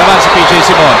 Papalitan naman si PJ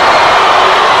Simon.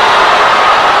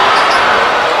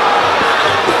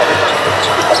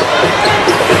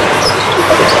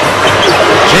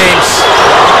 James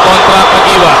kontra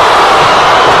Kagiwa.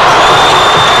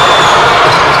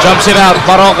 Jumps it out.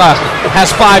 Baroka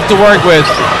has 5 to work with.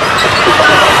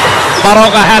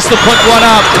 Baroka has to put one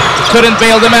up. Couldn't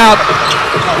bail them out.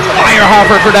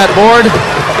 Meyerhofer for that board.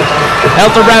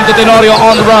 Helterbrand to Tenorio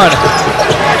on the run.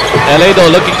 Eledo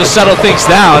looking to settle things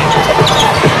down.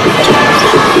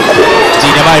 Hindi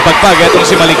niya maipagpag. Etong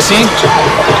si Maliksi.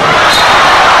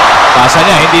 Pasa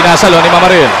niya, hindi nasalo ni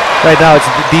Mamaril. Right now, it's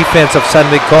the defense of San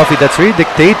Miguel Coffee that's really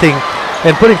dictating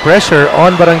and putting pressure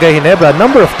on Barangay Ginebra.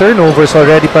 Number of turnovers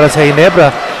already para sa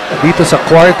Ginebra dito sa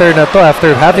quarter na to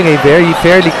after having a very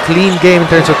fairly clean game in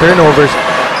terms of turnovers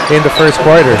in the first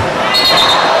quarter.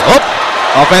 Oh,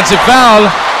 offensive foul.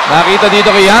 Nakita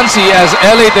dito kay Yancy as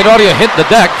LA Tenorio hit the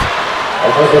deck.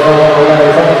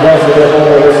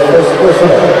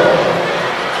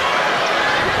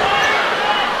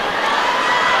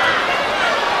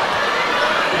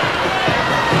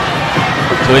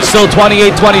 So it's still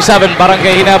 28-27,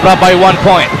 Barangay Ginebra by 1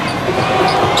 point.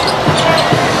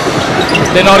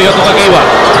 Tenorio to Kagiwa.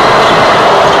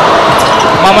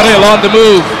 Mamaril on the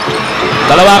move.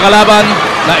 Dalawa kalaban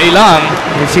na ilang.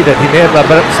 You can see that Ginebra,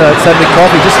 San Miguel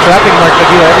Coffee just trapping Mark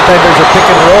Kagiwa every time there's a pick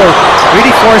and roll,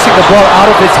 really forcing the ball out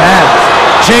of his hands.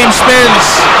 James spins.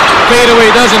 Fadeaway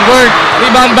doesn't work.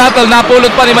 Rebound battle,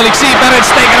 napulot pa ni Maliksi, pero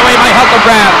it's taken away by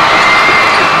Helterbrand.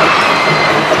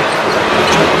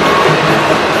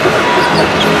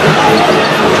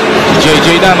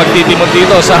 JJ na magtitimon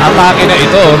dito sa atake na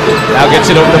ito. Now gets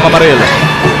it over to Mamaril.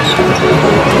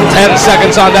 10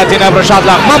 seconds on that Ginebra shot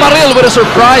clock. Mamaril with a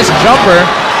surprise jumper.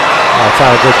 That's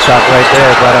a good shot right there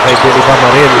para kay Billy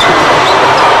Mamaril.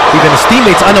 Even his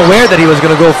teammates unaware that he was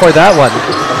going to go for that one.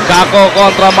 Kako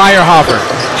kontra Meyerhofer.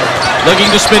 Looking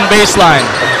to spin baseline.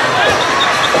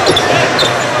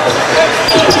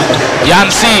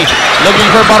 Yancy looking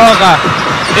for Baroka.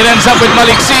 It ends up with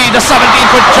Maliksi. The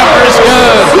 17-foot jumper is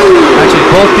good. Actually,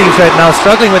 both teams right now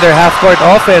struggling with their half-court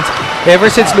offense.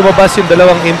 Ever since lumabas yung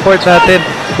dalawang import natin,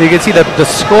 you can see that the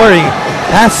scoring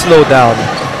has slowed down.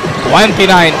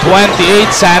 29-28,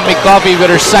 San Miguel Coffee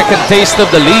with her second taste of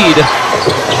the lead.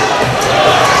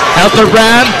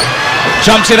 Helterbrand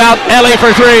jumps it out. LA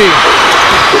for 3.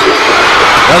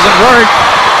 Doesn't work.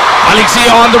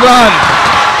 Maliksi on the run.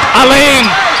 Alain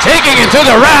taking it to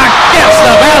the rack, gets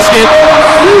the basket,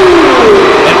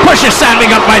 and pushes San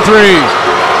Miguel up by 3.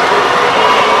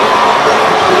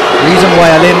 Reason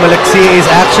why Alain Maliksi is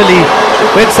actually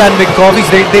with San Miguel Coffee,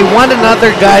 they want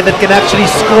another guy that can actually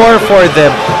score for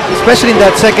them, especially in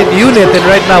that second unit. And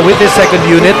right now with this second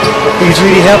unit, he's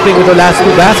really helping with the last 2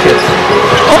 baskets.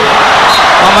 Oh!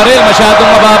 Mamaril, masyadong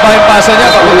mababa yung pasa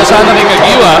niya. Papunta sana kay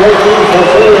Kagiwa.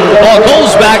 Ball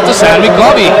goes back to San Miguel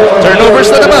Coffee. Turnovers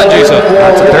na naman, Jason.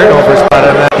 Lots of turnovers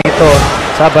para na dito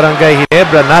sa Barangay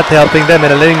Ginebra, not helping them,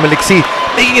 and Alain Maliksi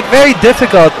making it very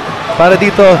difficult para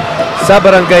dito sa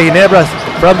Barangay Ginebra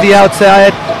from the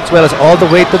outside as well as all the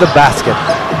way to the basket.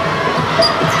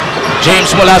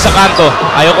 James mula sa kanto.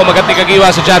 Ayaw ko maganti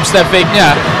Kagiwa sa jab step fake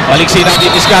niya. Maliksi nang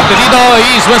didiskarte dito.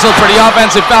 He's whistled for the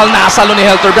offensive foul. Nasalo ni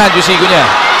Helterbrand yung sigo niya.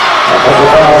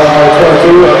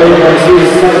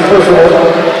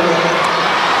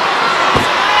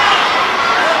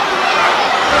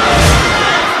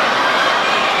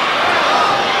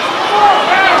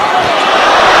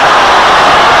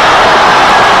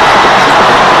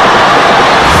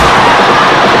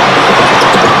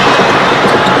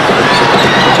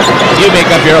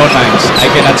 Make up your own minds. I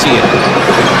cannot see it.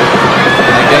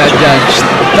 I cannot judge.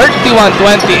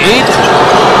 31-28.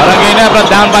 Barangay Ginebra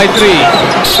down by 3.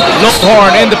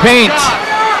 Loghorn in the paint.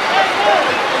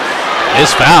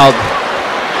 Is fouled.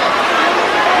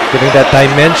 Giving that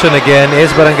dimension again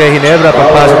is Barangay Ginebra.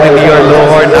 Pagpasok ni DIOR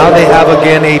LOWHORN. Now they have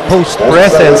again a post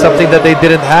presence, something that they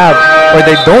didn't have or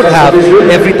they don't have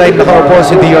every time nakaupo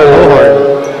si DIOR LOWHORN.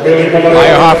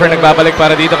 Meyerhofer nagbabalik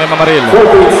para dito kay Mamaril.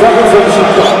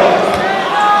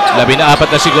 14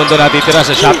 na segundo natitira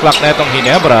sa shot clock na itong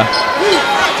Ginebra.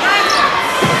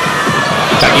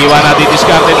 Kagiwa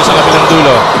natitiskarte sa kabilang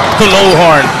dulo. To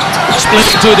Loghorn. Split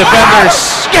two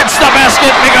defenders. Gets the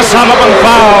basket. May kasama pang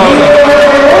foul.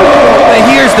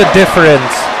 Here's the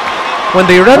difference. When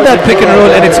they run that pick and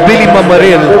roll and it's Billy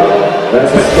Mamaril,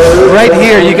 right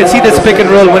here you can see this pick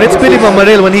and roll. When it's Billy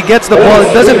Mamaril, when he gets the ball,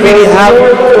 it doesn't really have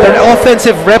an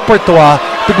offensive repertoire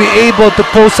to be able to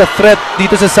pose a threat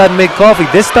dito sa San Mig Coffee.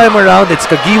 This time around, it's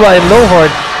Kagiwa and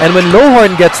Loghorn. And when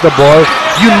Loghorn gets the ball,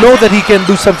 you know that he can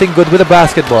do something good with a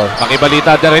basketball.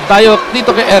 Makibalita na rin tayo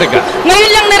dito kay Erika.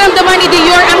 Ngayon lang naramdaman ni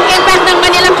DIOR ang impact ng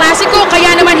Manila Clasico,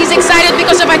 kaya naman he's excited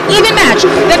because of an even match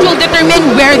that will determine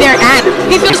where they're at.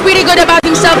 He feels pretty good about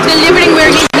himself delivering where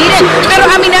he's needed, pero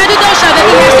aminado daw siya that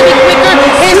he has to be quicker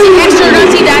in the extra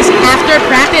runs he does after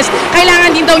practice.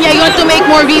 Kailangan din daw niya yun to make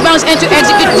more rebounds and to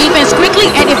execute defense quickly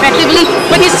and effectively,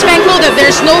 but he's thankful that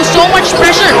there's so much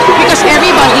pressure because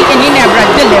everybody in Ginebra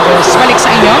delivers. Balik sa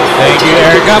inyo. Thank you,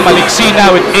 Erica. Maliksi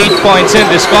now with 8 points in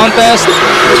this contest.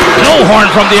 Loghorn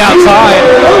from the outside.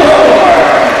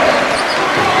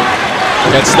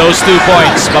 Gets those 2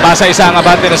 points. Babasa isa ang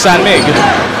abante na San Mig.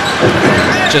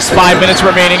 Just 5 minutes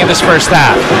remaining in this first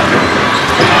half.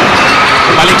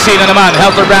 Maliksi na naman.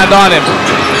 Helterbrand on him.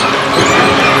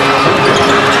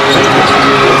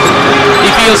 He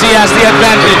feels he has the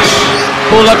advantage.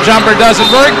 Pull-up jumper doesn't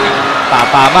work.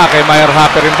 Tatama kay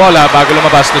Meyerhofer yung bola bago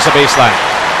lumabas to sa baseline.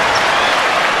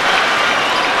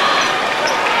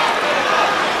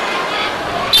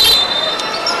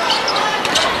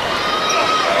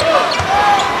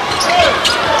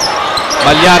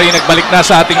 Malyari nagbalik na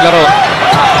sa ating laro.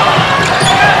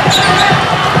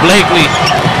 Blakely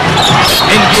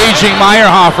engaging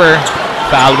Meyerhofer.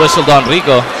 Foul whistled on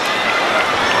Rico.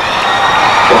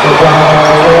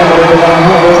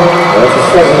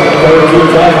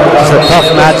 It's a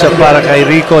tough matchup para kay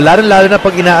Rico. Lalo na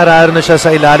pag inaararan na siya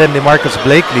sa ilalim ni Marcus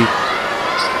Blakely.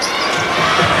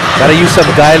 Gotta use some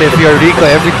guile if you're Rico.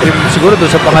 Siguro doon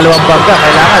sa pangalawang bangka,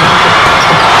 kailangan.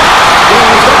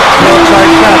 No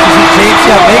charge na. To see James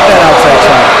make that outside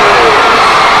shot.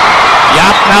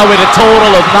 Yap now with a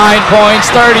total of 9 points,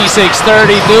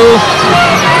 36-32.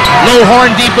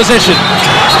 Loghorn deep position.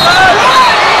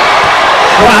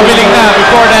 Traveling na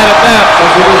before that attempt.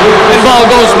 The ball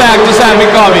goes back to San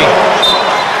Mig Coffee.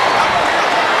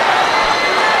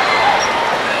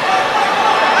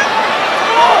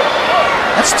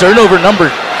 That's turnover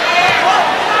number.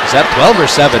 Is that 12 or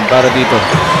 7 para dito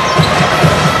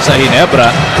sa Ginebra?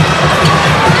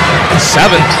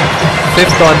 7th.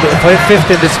 Fifth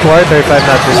in this quarter, if I'm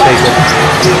not mistaken.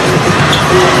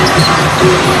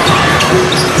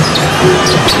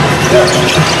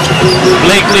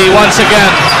 Blakely once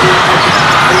again.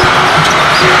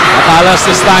 Matalas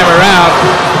this time around.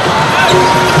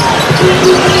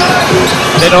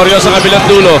 Tenorio sa kabilang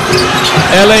dulo.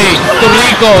 LA to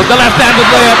Rico. The left-handed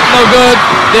layup, no good.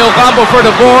 De Ocampo for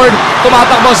the board.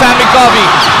 Tumatakbo San Mig Coffee.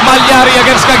 Malyari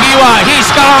against Kagiwa. He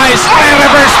skies. May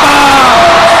reverse foul.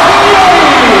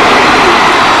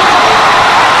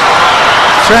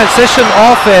 Transition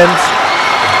offense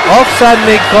of San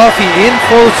Mig Coffee in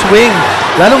full swing.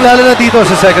 Lalong-lalo na dito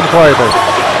sa second quarter.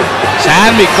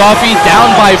 San Mig Coffee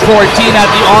down by 14 at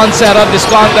the onset of this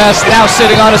contest. Now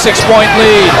sitting on a 6-point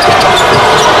lead.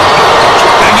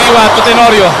 Kagiwa to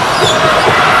Tenorio.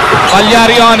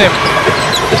 Malyari on him.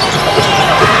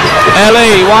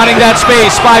 LA wanting that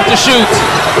space. 5 to shoot.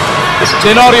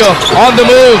 Tenorio on the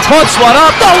move. Puts one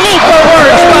up. The looper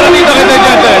works para dito kay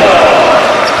Teniente.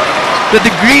 The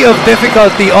degree of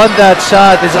difficulty on that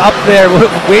shot is up there,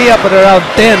 way up at around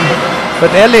 10.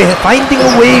 But LA finding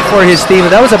a way for his team.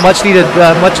 That was a much-needed,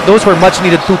 those were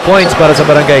much-needed 2 points para sa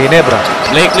Barangay Ginebra.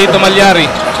 Blakely to Malyari.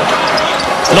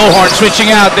 Loghorn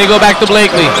switching out. They go back to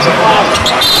Blakely.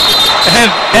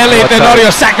 And LA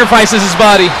Tenorio sacrifices his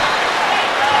body.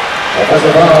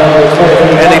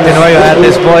 LA Tenorio at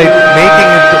this point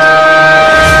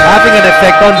having an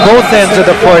effect on both ends of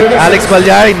the court. Alex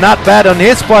Malyari not bad on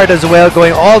his part as well,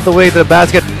 going all the way to the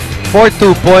basket for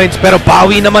 2 points. Pero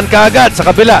bawi naman kaagad sa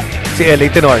kabila si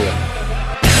LA Tenorio.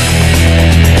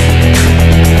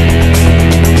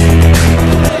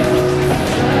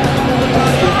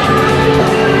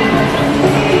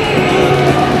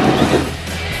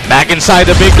 Inside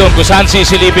the big dome, kung saan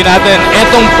sisilipin natin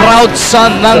itong proud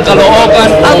son ng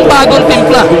Caloocan, ang bagong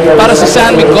timpla para sa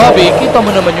San Miguel. Kita mo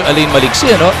naman yung Alain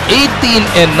Maliksi, no?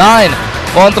 18-9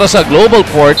 kontra sa Global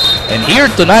Port. And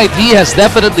here tonight, he has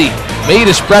definitely made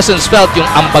his presence felt. Yung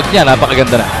ambag niya,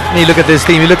 napakaganda na. You look at this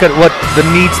team, you look at what the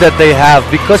needs that they have.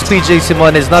 Because PJ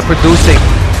Simon is not producing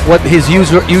what his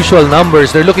usual numbers,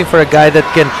 they're looking for a guy that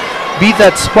can be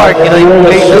that spark. You know,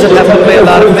 he doesn't have to play a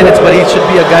lot of minutes, but he should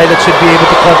be a guy that should be able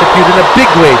to contribute in a big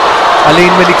way.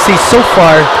 Alain Maliksi, so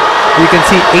far, you can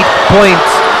see 8 points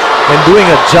and doing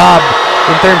a job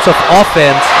in terms of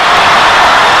offense.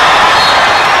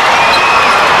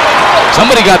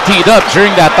 Somebody got teed up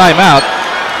during that timeout.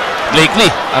 Blakely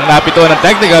ang napito ng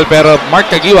technical, pero Mark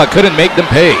Kagiwa couldn't make them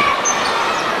pay.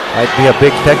 Might be a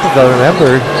big technical,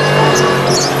 remember.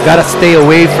 Gotta stay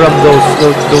away from those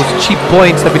cheap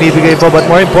points na binibigay po, but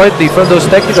more importantly, from those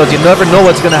technicals, you never know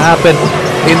what's gonna happen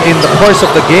in the course of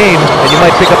the game, and you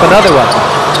might pick up another one.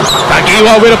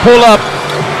 Kagiwa with a pull-up.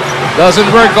 Doesn't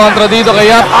work kontra dito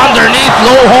kaya underneath,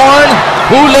 Lowhorn.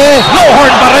 Huli,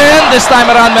 Lowhorn pa rin. This time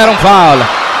around, merong foul.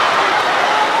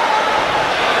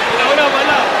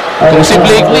 Kung si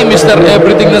Blakely, Mr.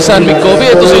 Everything na San Miguel,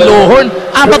 ito si Lowhorn,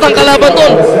 4 ang kalaban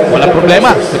doon. Walang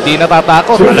problema, hindi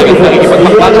natatakot. Talagang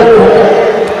nakikipagpakpakan.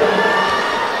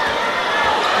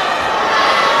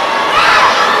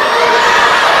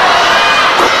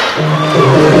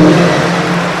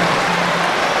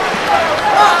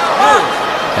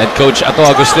 Head coach Ato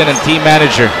Agustin and team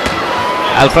manager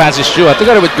Al Francis Chua,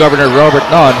 together with Governor Robert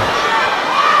Non,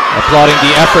 applauding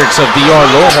the efforts of DIOR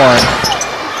LOWHORN.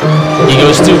 He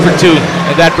goes 2 for 2,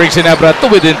 and that brings Ginebra to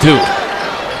within 2.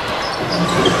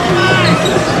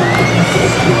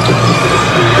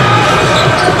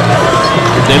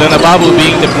 Dylan Ababu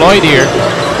being deployed here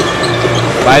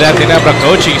by that Ginebra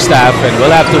coaching staff, and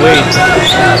we'll have to wait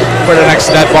for the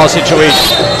next net ball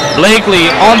situation.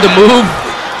 Blakely on the move.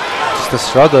 The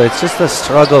struggle. It's just a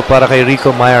struggle para kay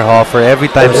Rico Meyerhofer.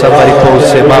 Every time somebody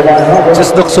posts him up,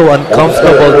 just looks so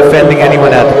uncomfortable defending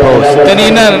anyone at the post.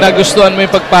 Kanina, nagustuhan mo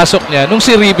yung pagpasok niya nung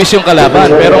si Ribis yung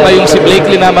kalaban, pero ngayon si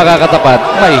Blakely na makakatapat,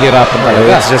 mahihirapan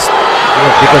talaga. It's just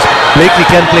because Blakely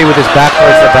can't play with his back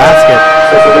towards the basket.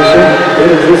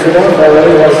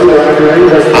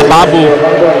 Ababu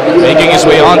making his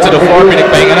way onto the floor.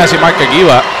 Pinagpahinga na si Mark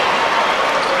Kagiwa.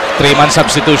 3-man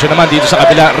substitution naman dito sa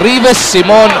kabila. Rivas,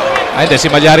 Simon, ay hindi,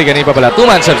 si Malyari ganun pa pala.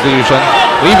 2-man substitution.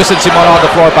 Rivas and Simon on the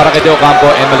floor para kay De Ocampo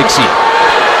and Maliksi.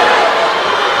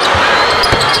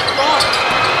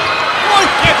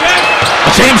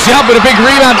 James Yap with a big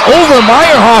rebound over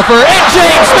Meyerhofer, and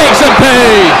James makes him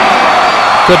pay.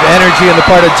 Good energy on the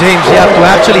part of James Yap to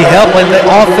actually help in the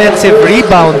offensive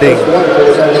rebounding.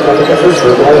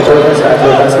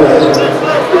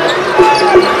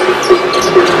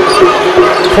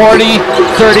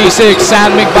 40-36,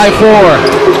 San Mig by 4.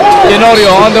 Tenorio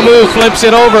on the move, flips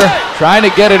it over. Trying to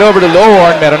get it over to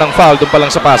Lowhorn. Meron ng foul doon pa lang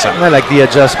sa pasa. I like the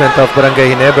adjustment of Barangay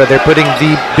Ginebra. They're putting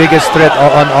the biggest threat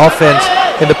on offense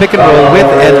in the pick and roll with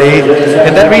LA.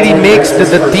 And that really makes the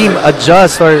team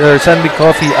adjust, or San Mig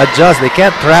Coffee adjust. They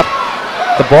can't trap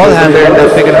the ball handler in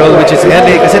that pick and roll, which is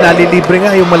LA. Kasi nalilibre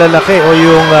nga yung malalaki o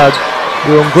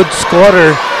yung good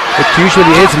scorer. It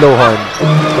usually is Lowhorn.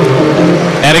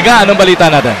 Erika, anong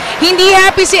balita natin? Hindi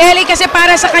happy si LA kasi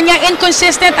para sa kanya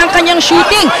inconsistent ang kanyang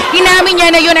shooting. Inamin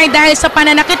niya na yun ay dahil sa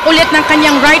pananakit ulit ng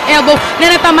kanyang right elbow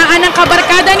na natamaan ng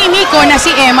kabarkada ni Nico na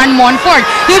si Eman Monfort.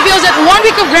 He feels that 1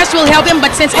 week of rest will help him,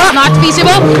 but since it's not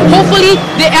feasible, hopefully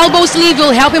the elbow sleeve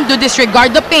will help him to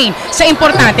disregard the pain sa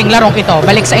importanteng larong ito.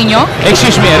 Balik sa inyo.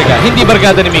 Excuse me, Erika, hindi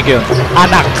barkada ni Miko yun.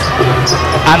 Anak.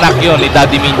 Anak yun ni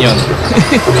Daddy Minion.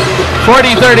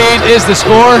 40-38 is the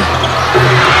score.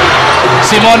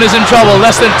 Simon is in trouble.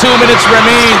 Less than 2 minutes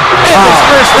remain in this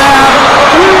first half.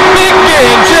 Big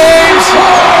game, James.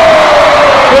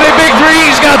 With a big three,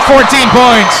 he's got 14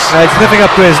 points. It's living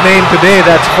up to his name today.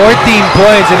 That's 14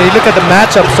 points. And you look at the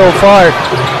matchup so far,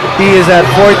 he is at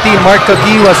 14. Mark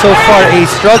Kagiwa so far a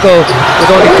struggle with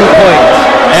only 2 points.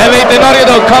 L.A. Tenorio,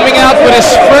 though, coming out with his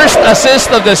first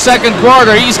assist of the second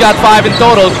quarter. He's got 5 in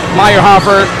total.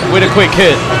 Meyerhofer with a quick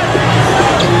hit.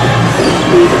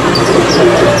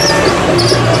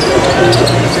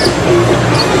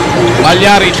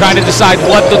 Malyari trying to decide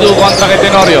what to do kontra kay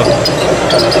Tenorio.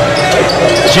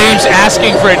 James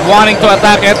asking for it, wanting to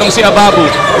attack etong si Ababu.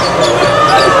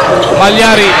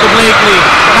 Malyari to Blakely.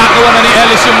 Nakakuha na ni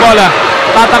Ellis yung bola.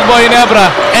 Tatakbo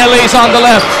Ginebra. LA's on the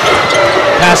left.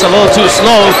 Pass a little too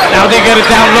slow. Now they get it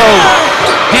down low.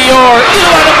 DIOR,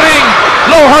 inuwa ng ring.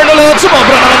 Lowhorn ulit.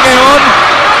 Sumobra naman ngayon.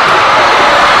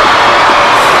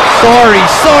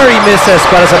 Sorry misses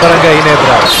para sa Barangay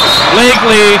Ginebra.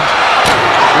 Blakely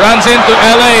runs into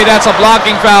LA. That's a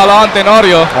blocking foul on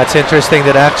Tenorio. That's interesting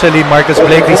that actually Marcus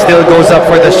Blakely still goes up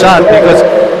for the shot, because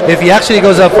if he actually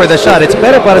goes up for the shot, it's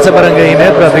better para sa Barangay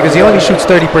Ginebra because he only shoots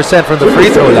 30% from the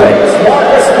free throw line.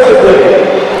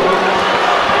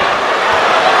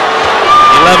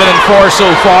 11 and 4 so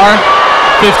far.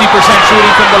 50%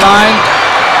 shooting from the line.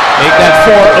 Make that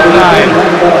 4 of 9.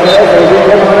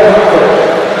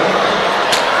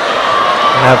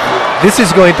 Now, this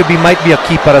is going to be, might be a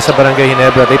key para sa Barangay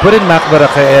Ginebra. They put in Mac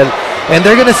Barakael, and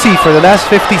they're going to see for the last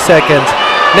 50 seconds.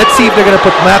 Let's see if they're going to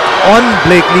put Mac on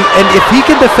Blakely, and if he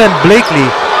can defend Blakely,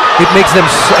 it makes them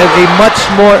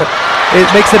it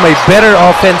makes them a better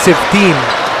offensive team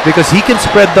because he can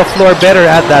spread the floor better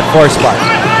at that 4 spot.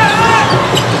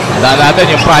 Tandaan natin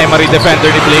yung primary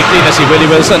defender ni Blakely na si Willie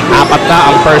Wilson. 4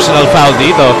 na ang personal foul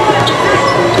dito.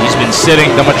 He's been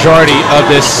sitting the majority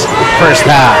of this first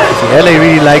half. LA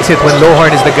really likes it when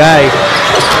Lowhorn is the guy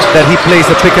that he plays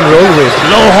the pick and roll with.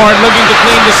 Lowhorn looking to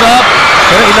clean this up.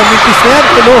 Pero ilang mintis na yan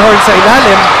kay Lowhorn sa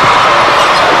ilalim.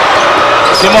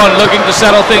 Simon looking to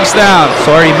settle things down.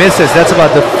 Sorry, misses. That's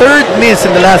about the 3rd miss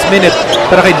in the last minute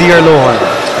para kay DIOR LOWHORN.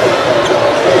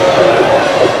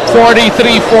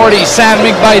 43-40, San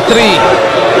Mig by 3.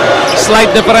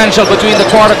 Slight differential between the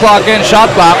quarter clock and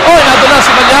shot clock. Oh, nadala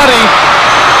si Malyari.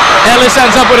 Ellis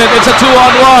ends up with it. It's a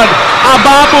 2-on-1.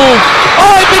 Ababu.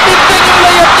 Oh, ipitintin yung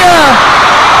layup niya.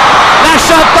 Last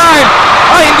shot time.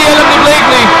 Ay, hindi alam ni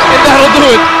Blakely. And that'll do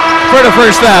it for the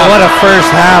first half. What a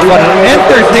first half. What an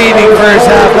entertaining first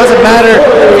half. Doesn't matter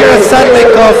if you're a San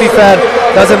Mig Coffee fan.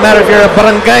 Doesn't matter if you're a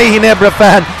Barangay Ginebra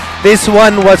fan. This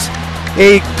one was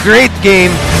a great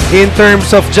game in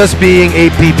terms of just being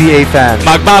a PBA fan.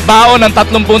 Magbabaon ng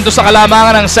 3 puntos sa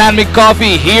kalamangan ng San Mig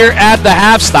Coffee here at the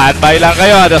half. Standby lang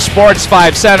kayo. The Sports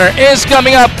 5 Center is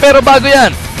coming up. Pero bago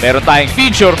yan, meron tayong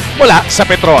feature mula sa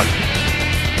Petron.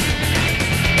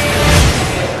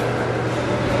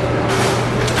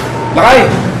 Lakay,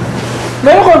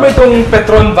 meron ka ba itong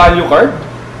Petron Value Card?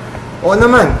 Oo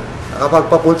naman.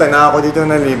 Nakapagpapunta na ako dito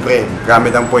na libre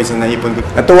gamit ang points na naipon ko.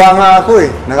 Natuwa nga ako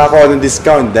nakakuha ng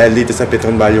discount dahil dito sa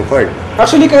Petron Value Card.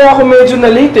 Actually, kaya ako medyo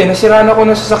na-late nasiraan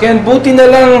ako ng sasakyan. Buti na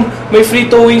lang may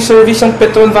free towing service ang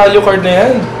Petron Value Card na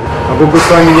yan.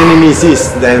 Magugustuhan niyo ni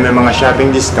Mrs. dahil may mga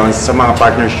shopping discounts sa mga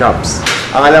partner shops.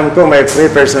 Ang alam ko may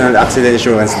free personal accident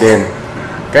insurance din.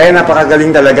 Kaya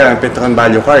napakagaling talaga ang Petron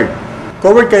Value Card.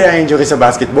 Covered kaya ang injury sa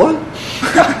basketball?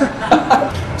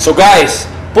 So guys,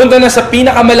 punta na sa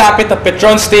pinakamalapit na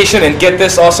Petron station and get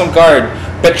this awesome card.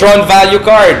 Petron Value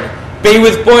Card. Pay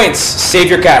with points. Save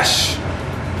your cash.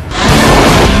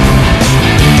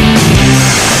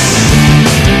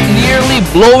 Nearly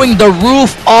blowing the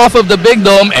roof off of the Big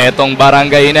Dome, etong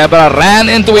Barangay Ginebra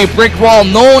ran into a brick wall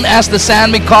known as the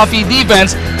San Mig Coffee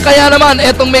defense. Kaya naman,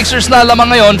 etong Mixers na lamang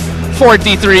ngayon,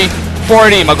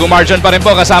 43-40. Mag-margin pa rin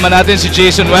po kasama natin si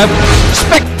Jason Webb.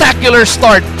 Spectacular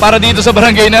start para dito sa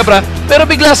Barangay Ginebra, pero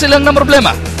bigla silang na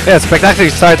problema. Yeah, spectacular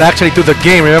start actually to the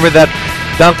game. Remember that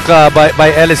dunk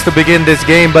by Ellis to begin this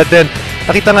game, but then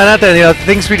nakita nga natin,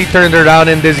 things really turned around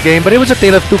in this game, but it was a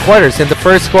tale of 2 quarters. In the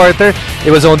first quarter,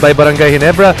 it was owned by Barangay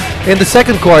Ginebra. In the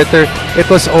second quarter, it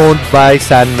was owned by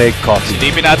San Mig Coffee.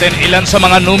 Silipin natin ilan sa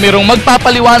mga numerong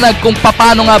magpapaliwanag kung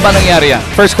paano nga ba nangyari yan.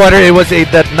 First quarter, it was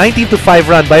that 19-5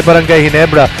 run by Barangay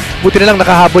Ginebra. Buti na lang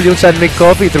nakahabol yung San Mig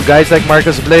Coffee through guys like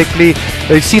Marcus Blakely.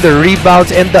 You see the rebounds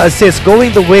and the assists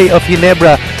going the way of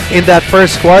Ginebra in that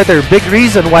first quarter. Big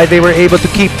reason why they were able to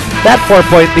keep that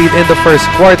 4-point lead in the first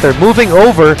quarter. Moving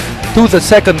over to the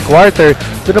second quarter.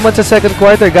 Doon naman sa second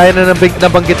quarter, gaya na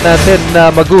nabanggit natin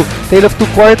na tale of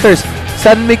 2 quarters.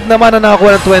 San Mig naman na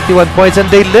nakakuha ng 21 points and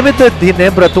they limited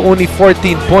Ginebra to only 14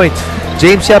 points.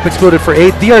 James Yap exploded for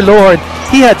 8. DIOR LOWHORN,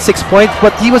 he had 6 points,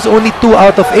 but he was only 2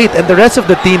 out of 8, and the rest of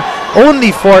the team only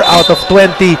 4 out of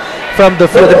 20 from the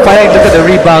field. And finally, look at the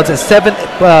rebounds, a 7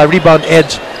 rebound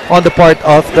edge on the part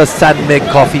of the San Mig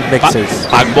Coffee Mixers.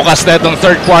 Pagbukas na itong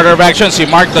third quarter of action, si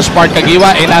Mark the Spark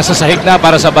Kagiwa ay nasa sahig na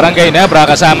para sa Barangay Ginebra.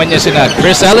 Kasama niya sina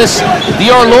Chris Ellis,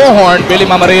 DIOR LOWHORN, Billy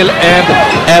Mamaril, and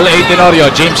L.A. Tenorio.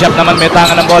 James Yap naman may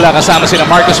tangan ng bola kasama sina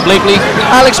Marcus Blakely,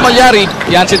 Alex Malyari,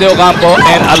 Yancy De Ocampo,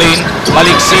 and Aline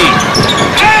Maliksi.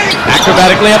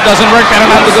 Acrobatic layup doesn't work, pero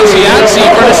nandoon si Yancy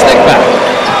for the stick back.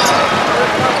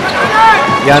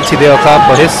 Yancy De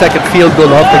Ocampo, his second field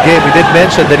goal of the game. We did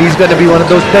mention that he's going to be one of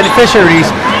those beneficiaries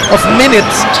of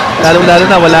minutes. Lalong-lalo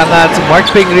na wala nga si Mark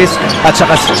Pingris at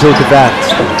saka si Joe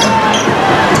DeVance.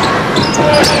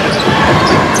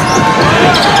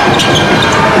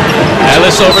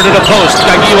 Ellis over to the post.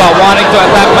 Kagiwa wanting to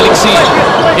attack Maliksi.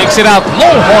 Kicks it out.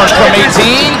 Lowhorn from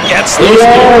 18. Gets those 2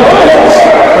 points.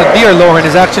 But DIOR LOWHORN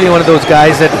is actually one of those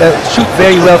guys that shoot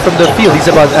very well from the field. He's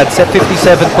about at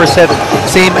 57%,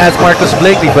 same as Marcus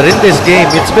Blakely. But in this game,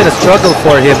 it's been a struggle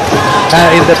for him.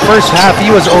 In the first half,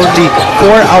 he was only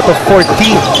 4 out of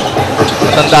 14.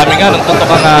 Ang dami nga ng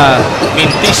tutokang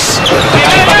mintis.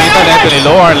 Ang pakita neto ni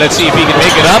Lowhorn. Let's see if he can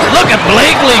make it up. Look at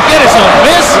Blakely get his own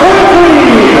miss.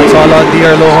 That's all on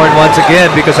DIOR LOWHORn once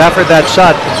again, because after that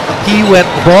shot, he went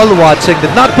ball watching,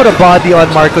 did not put a body on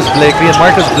Marcus Blakely, and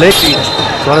Marcus Blakely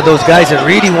is one of those guys that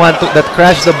really that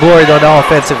crash the board on the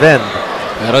offensive end.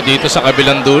 Pero dito sa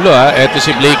kabilang dulo, eto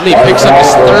si Blakely picks up his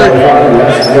 3rd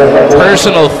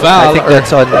personal foul. I think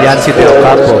that's on Yancy Del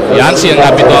Campo. Yancy ang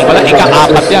napituan pala.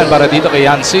 Ika-4 yan para dito kay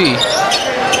Yancy.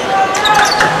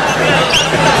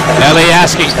 LA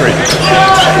asking for it.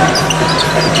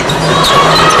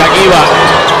 Kagiwa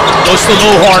goes to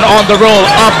Lowhorn on the roll.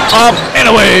 Up, and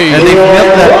away. And they've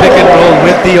built that pick and roll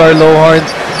with DIOR LOWHORn,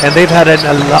 and they've had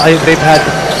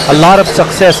a lot of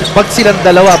success. Pag silang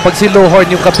dalawa, pag si Lowhorn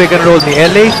yung ka-pick and roll ni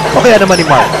LA, o kaya naman ni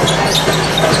Mark.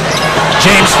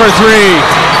 James for 3.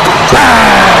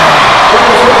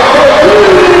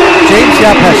 James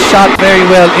Yap has shot very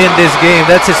well in this game.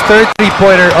 That's his 3rd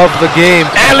 3-pointer of the game.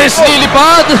 Ellis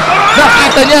nilipad.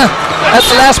 Nakita niya. At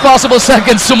the last possible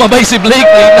seconds, sumabay si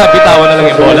Blakely. Napitawan na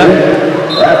lang yung bola.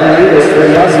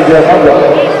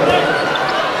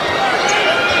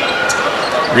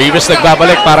 Rivas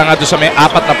nagbabalik para nga doon sa may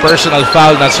 4 na personal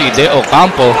foul na si De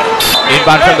Ocampo.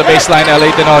 Inbound from the baseline,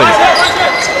 LA Tenorio.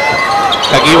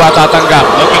 Kagiwa tatanggap.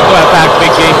 Looking to attack.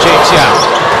 Big game James Yap.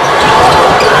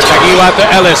 Kagiwa to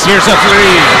Ellis. Here's a 3.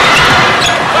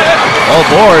 All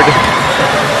board.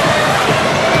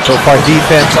 So far,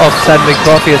 defense of San Miguel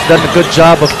Coffee has done a good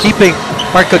job of keeping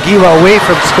Mark Kagiwa away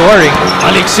from scoring.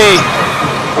 Alexei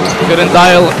couldn't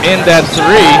dial in that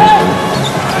 3.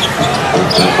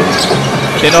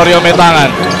 Tenorio may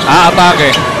tangan.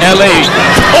 Aatake. LA.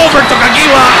 Over to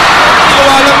Kagiwa.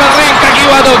 Gawa lang ng ring.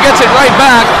 Kagiwa though gets it right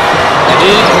back. And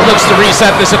he looks to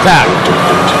reset this attack.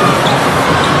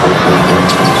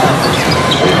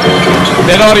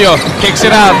 Tenorio kicks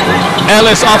it out.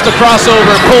 Ellis off the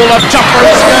crossover. Pull-up jumper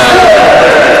is good.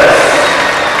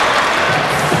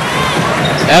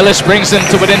 Ellis brings them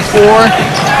to within 4.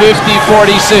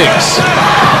 50-46.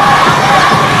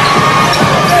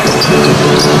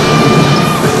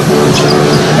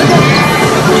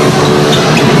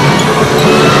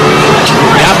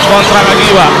 Yap kontra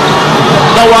Kagiwa.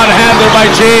 The one-hander by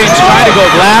James. Trying to go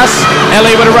glass.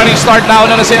 LA with a running start now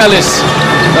na si Ellis.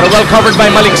 Pero well covered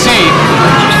by Maliksi.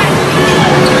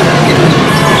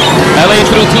 LA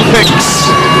through 2 picks.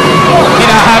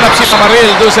 Hinahanap si Mamaril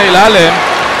doon sa ilalim.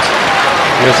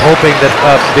 He was hoping that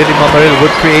Billy Mamaril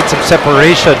would create some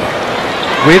separation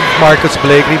with Marcus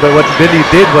Blakely, but what Billy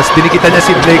did was dinikita niya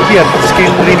si Blakely at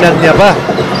screen-rinan niya pa.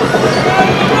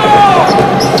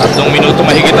 3 minuto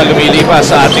mahigit na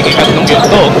lumilipas sa ating ikatlong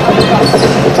yugto.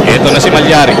 Ito na si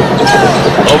Malyari.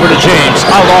 Over to James.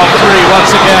 A long 3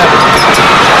 once again.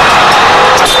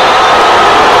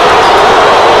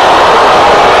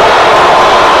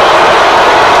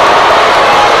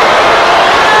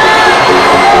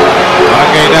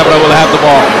 Ginebra will have the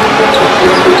ball.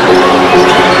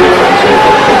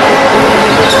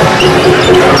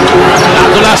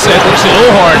 Nadulas itong si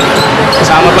Lowhorn.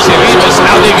 Kasama pa si Rivas.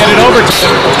 Now they get it over to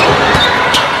him.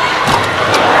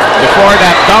 Before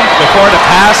that dunk, before the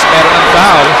pass, meron ng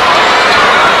foul.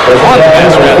 On the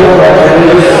pass, rather.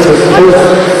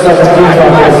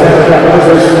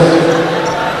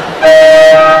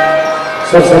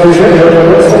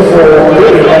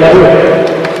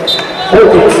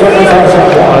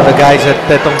 One of the guys at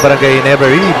Tetong Barangay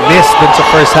Ginebra really missed in the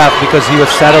first half because he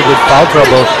was saddled with foul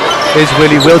trouble is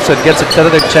Willie Wilson. Gets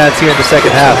another chance here in the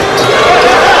second half.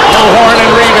 Lowhorn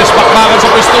and Rivas bakbakan sa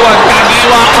pwestuhan.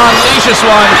 Kagiwa unleashes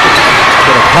one.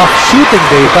 Got a tough shooting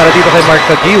day para dito kay Mark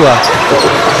Kagiwa.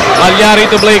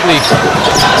 Malyari to Blakely.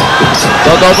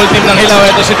 So double team ng Hilaw.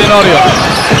 Ito si Tenorio.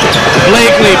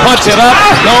 Blakely puts it up.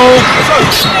 No.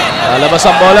 Lalabas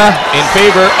ang bola in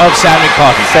favor of San Miguel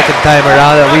Coffee. Second time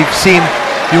around that we've seen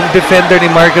yung defender ni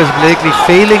Marcus Blakely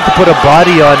failing to put a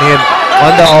body on him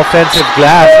on the offensive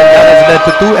glass, and that has led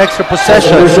to 2 extra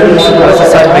possessions para sa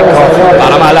San Miguel Coffee.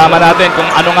 Para malaman natin kung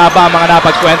ano nga ba ang mga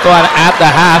napagkwentuhan at the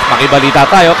half, makibalita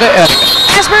tayo kay Eric.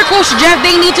 As per Coach Jeff,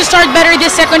 they need to start better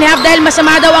this second half dahil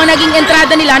masama daw ang naging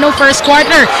entrada nila no first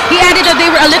quarter. He added that they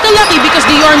were a little lucky because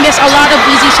DIOR missed a lot of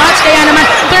easy shots, kaya naman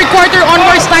third quarter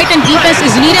onwards tightened defense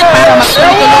is needed para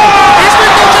magtuloy. As per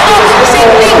Coach Jeff, the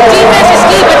same thing, defense is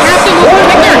key but have to move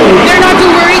quicker. They're not too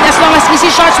worried as long mas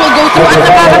easy shots will go through. At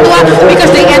nakakatuwa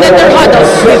because they ended their huddle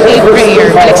with a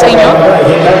prayer. Balik sa inyo.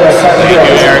 Thank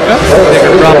you, Erica.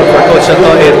 Bigger problem for Coach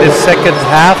Sato in this second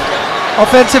half.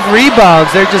 Offensive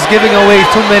rebounds. They're just giving away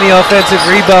too many offensive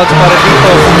rebounds para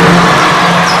dito.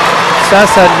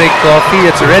 Sasan make coffee.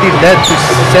 It's already led to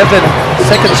 7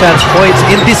 second chance points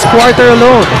in this quarter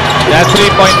alone. That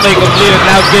three-point play completed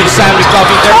now gives Sandy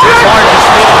Coffee their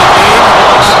largest lead in the game.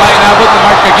 By inabot ni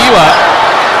Mark Kagiwa.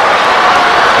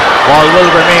 Ball will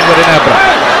remain with Ginebra.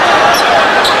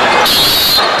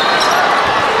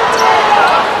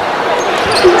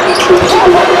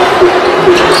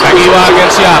 Kagiwa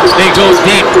against Yap. They go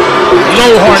deep.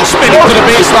 Lowhorn spinning to the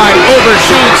baseline.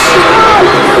 Overshoots.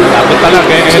 Dapat talang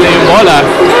kaya yung bola.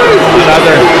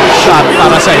 Another shot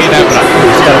para sa Ginebra.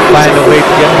 He's got to find a way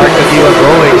to get Mark Kagiwa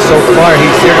going. So far,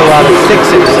 he's 0 out of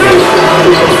 6 in this game.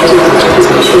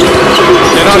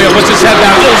 Tenorio puts his head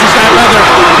down, loses that leather.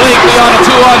 Blakely on a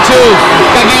 2-on-2.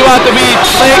 Kagiwa to beat.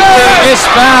 Blakely is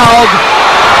fouled.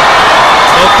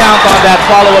 No count on that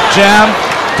follow-up jam.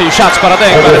 2 shots para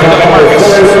ding para dito kay Marcus.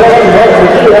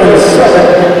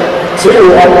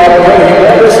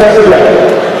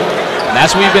 And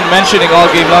as we've been mentioning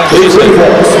all game long, Blakely on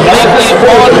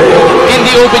in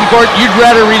the open court, you'd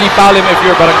rather really foul him if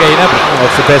you're Barangay Ginebra.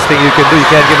 That's the best thing you can do. You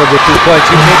can't give him the 2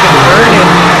 points. You make him earn it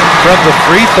from the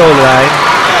free throw line.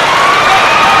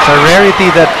 It's a rarity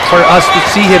that for us to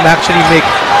see him actually make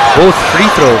both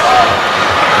free throws.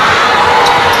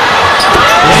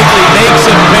 Blakely makes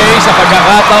him pay sa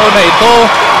pagkakataon na ito.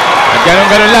 At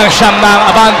ganun-ganun lang, siyam na ang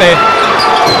abante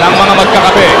ng mga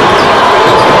magkakape.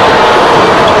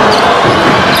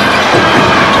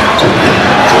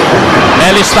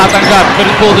 Ellis tatanggap,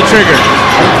 couldn't pull the trigger.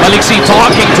 Maliksi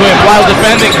talking to him while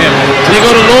defending him. They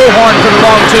go to Lowhorn for the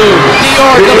long 2.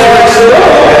 DIOR delivers.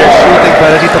 Better shooting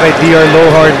para dito kay DIOR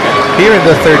Lowhorn here in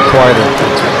the third quarter.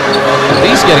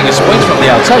 He's getting his points from the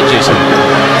outside, Jason.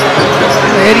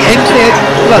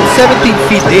 Well, 17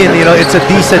 feet in, you know, it's a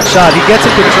decent shot. He gets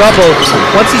into trouble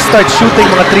once he starts shooting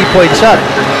mga 3-point shot.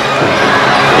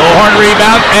 Lowhorn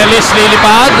rebound, Ellis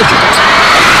lilipad.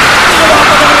 Ginawa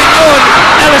pa ng rin yun.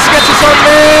 Ellis gets his own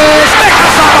miss. May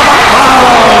kasama bang foul?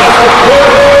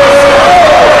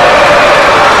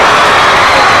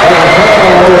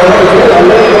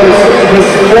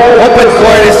 Open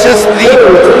court is just the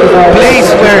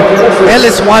place where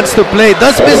Ellis wants to play.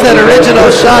 Does miss that original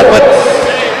shot, but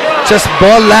just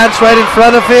ball lands right in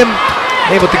front of him,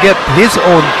 able to get his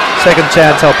own second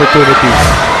chance opportunities.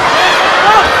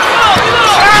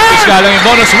 Galing yung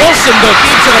bonus. Wilson though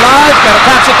keeps it alive, pero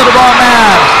taps it to the ball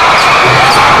man.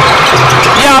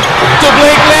 Yap to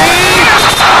Blakely.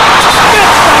 Gets the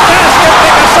basket.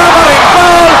 May kasama rin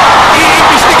foul.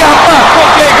 Iimbestigahan pa kung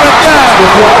flagrant yan.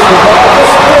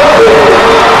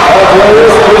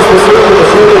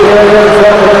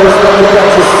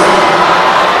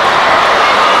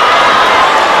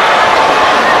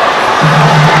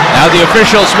 Now the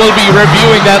officials will be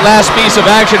reviewing that last piece of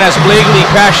action as Blakely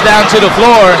crashed down to the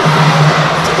floor.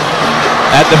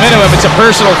 At the minimum, it's a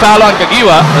personal foul on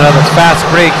Kagiwa. Another fast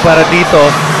break para dito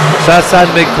sa San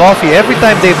Mig Coffee. Every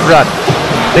time they've run,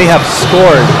 they have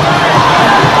scored.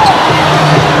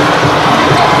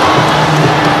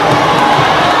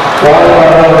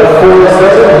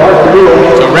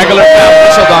 So regular foul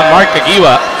whistled on Mark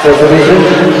Kagiwa.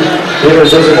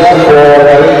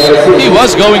 He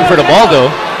was going for the ball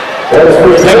though.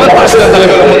 May matas na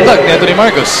talaga lumundag neto ni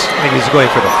Marcus. I think he's going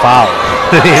for the foul.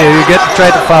 You get to try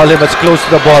to foul him as close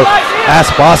to the ball as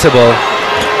possible.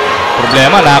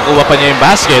 Problema, nakakuha pa niya yung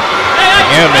basket. At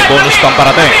ngayon, may bonus pang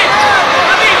parating.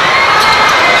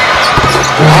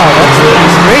 Wow,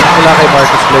 that's great mula kay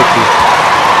Marcus Blakely.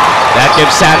 That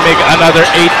gives San Mig another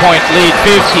 8-point lead,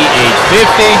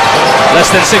 58-50. Less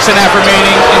than 6.5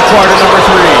 remaining in quarter number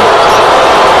 3.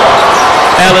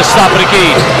 Ellis top of the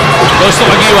key. Goes to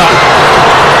Kagiwa.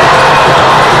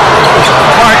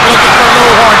 Mark looking for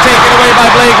Lowhorn, taken away by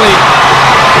Blakely.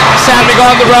 San Mig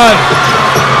on the run.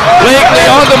 Blakely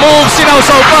on the move.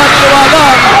 Sinausaw pa,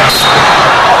 nilawanan.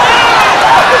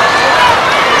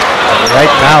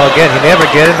 Right now, again, Ginebra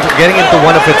getting into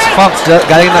one of its funks.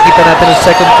 Galing nakita natin yung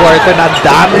second quarter na ang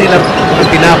dami nilang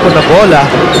tinapon na bola.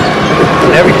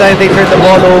 And every time they turn the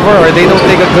ball over or they don't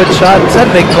take a good shot,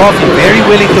 San Mig Coffee very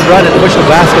willing to run and push the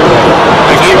basketball.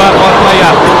 Kagiwa on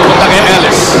Maya. Pupunta kay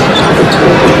Ellis.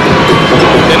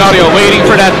 Tenorio waiting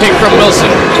for that pick from Wilson.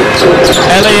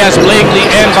 LA has Blakely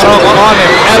and Barroco on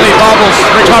him. LA bobbles,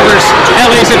 recovers.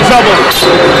 LA's in trouble.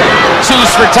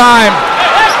 Sues for time.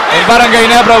 And Barangay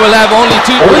Ginebra will have only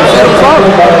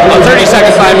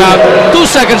 30-second timeout. 2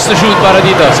 seconds to shoot para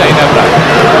dito sa Ginebra.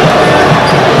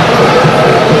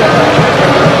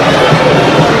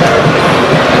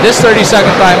 this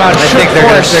 30-second timeout I should think they're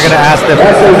force gonna ask them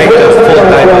to make the full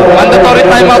timeout. mandatory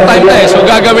timeout time na eh. So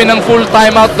gagawin ng full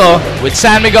timeout to with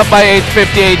San Miguel by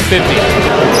 8:50.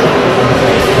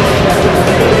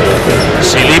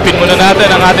 Silipin muna natin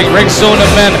ang ating Rexona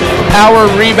Men Power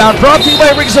Rebound, brought to you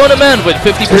by Rexona Men with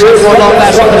 50% more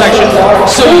long-lasting protection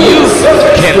so you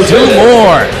can do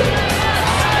more.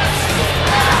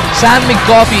 San Mig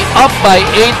Coffee up by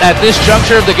 8 at this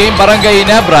juncture of the game. Barangay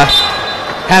Ginebra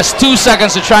has 2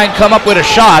 seconds to try and come up with a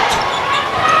shot.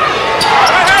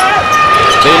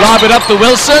 They lob it up to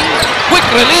Wilson. Quick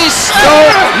release. No.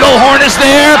 Lowhorn is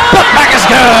there. Putback is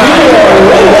good.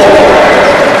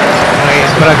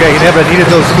 Barangay Ginebra needed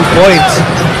those 2 points.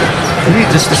 Really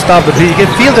just to stop the beat. You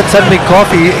can feel that San Mig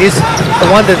Coffee is the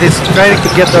one that is trying to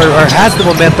get or has the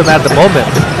momentum at the moment.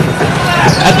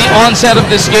 At the onset of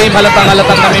this game,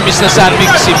 halatang-halatang namimiss na San Mig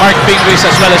si Mark Pingris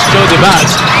as well as Joe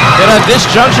Devans. But at this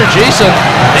juncture, Jason,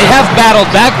 they have battled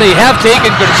back, they have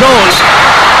taken control,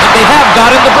 and they have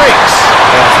gotten the breaks.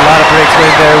 Yes, a lot of breaks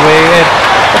going their way. And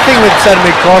the thing with San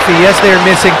Mig Coffee, yes, they're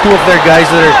missing 2 of their guys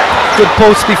that are good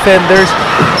post defenders,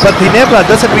 but Ginebra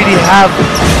doesn't really have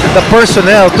the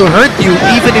personnel to hurt you,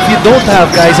 even if you don't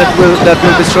have guys that will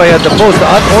destroy at the post. The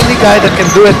only guy that can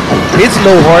do it is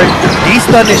Lowhorn. He's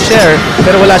done his share,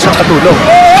 pero wala siyang katulong.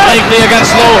 Likely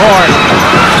against Lowhorn.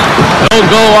 No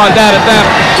go on that attempt.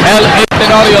 L.A.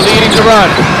 Tenorio leading the run.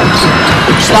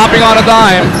 Slopping on a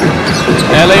dime.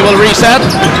 L.A. will reset.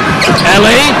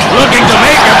 L.A. looking to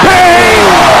make a pay.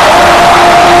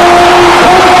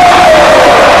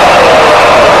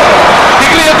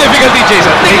 Degree of difficulty,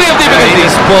 Jason. Degree of difficulty.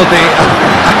 He's pulled a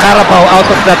Carabao out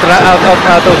of that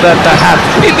hat.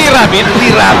 Hindi rabbit. Hindi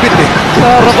rabbit eh.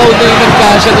 Carabao na yung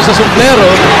nagkasya doon sa sombrero.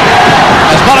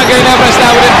 As Barangay Ginebra is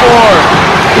now within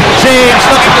 4. James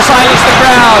looking to silence the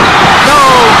crowd. No.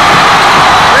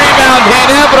 Rebound,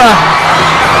 Ginebra.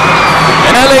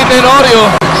 And L.A. Tenorio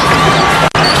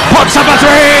puts up a 3.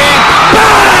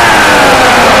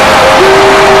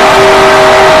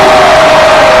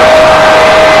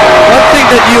 One thing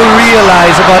that you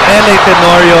realize about L.A.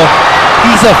 Tenorio,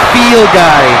 he's a feel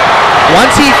guy.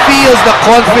 Once he feels the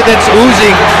confidence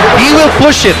oozing, he will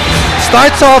push it.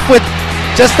 Starts off with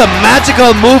just a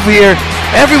magical move here.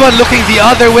 Everyone looking the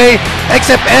other way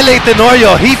except L.A.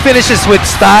 Tenorio. He finishes with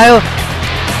style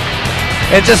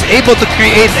and just able to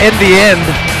create in the end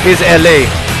is L.A.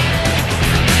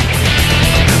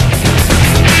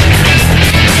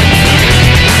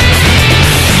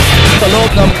 Sa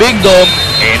loob ng Big Dome,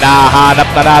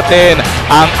 hinahanap na natin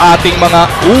ang ating mga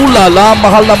ulala,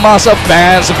 mahal na masa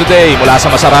fans of the day. Mula sa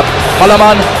masarap,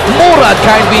 palaman, mura at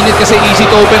convenient kasi easy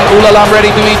to open, ulalam, ready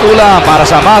to eat ulam. Para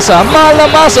sa masa, mahal na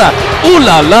masa,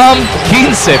 ulalam,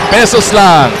 15 pesos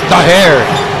lang. The hair.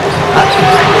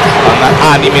 Mga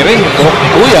anime rin yung buhok ni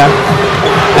Kuya.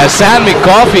 As San Mig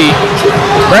Coffee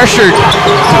pressured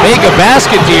to make a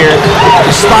basket here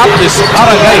to stop this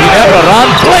Barangay Ginebra run.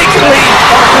 Blakely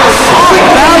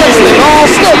balanced it all,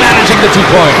 still managing the 2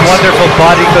 points. Wonderful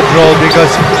body control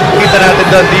because kita natin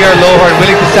doon, DIOR LOWHORN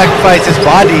willing to sacrifice his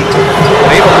body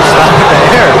and able to stop in the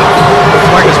air.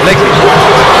 Marcus Blakely.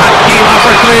 Akima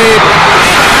for 3.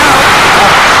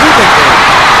 Shooting game.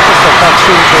 Just a tough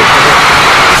shooting game for him.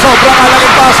 Sobrang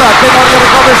alaking pasa. Tenorio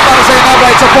recovers para sa Ginebra.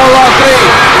 It's a 4-on-3.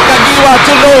 Kagiwa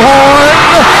to Lowhorn.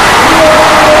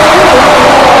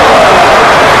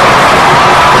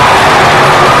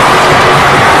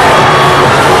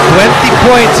 20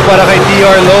 points para kay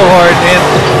DIOR LOWHORN, and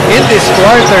in this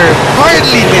quarter,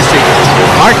 hardly missing.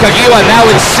 Mark Kagiwa now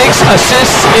with 6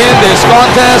 assists in this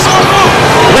contest.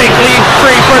 Blakely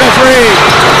free for the 3.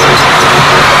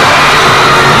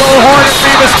 Lowhorn and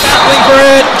Rivas battling for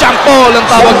it. Jump ball ang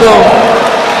tawag doon.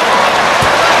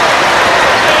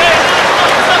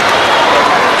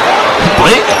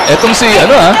 Wait, etong si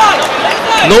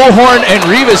Lowhorn and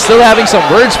Rivas still having some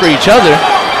words for each other.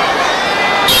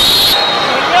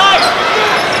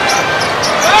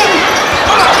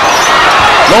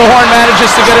 Lowhorn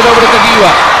manages to get it over to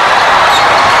Kagiwa.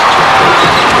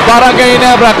 Barangay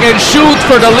Ginebra can shoot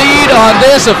for the lead on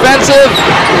this offensive.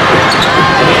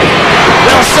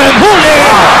 Wilson, huli!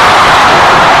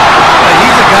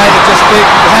 He's a guy that just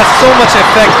has so much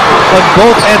effect on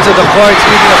both ends of the court.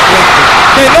 Speaking of Blakely,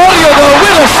 Tenorio though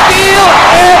with a steal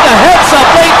and a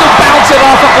heads-up late to bounce it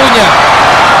off Acuna.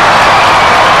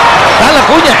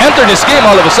 Acuna entered this game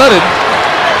all of a sudden.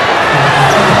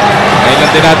 Ngayon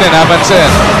lang din natin napansin.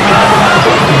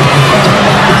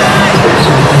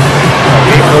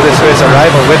 Notice his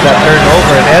arrival with that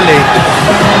turnover, and LA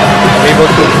able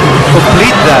to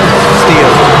complete that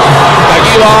steal.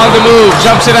 Kagiwa on the move,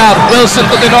 jumps it out. Wilson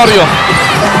to Tenorio.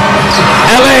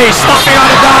 LA stopping on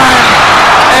a dime.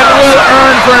 and will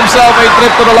earn for himself a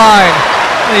trip to the line.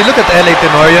 You look at LA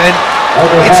Tenorio, and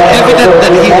it's evident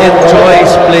that he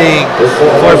enjoys playing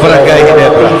for Barangay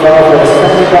Ginebra.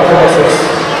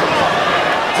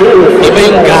 Iba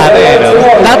yung gana eh, no?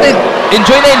 Dati,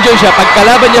 enjoy na enjoy siya.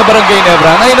 Pagkalaban niya Barangay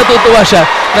Ginebra, ngayon natutuwa siya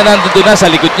na nandun na sa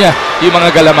likod niya yung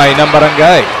mga galamay ng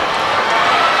barangay.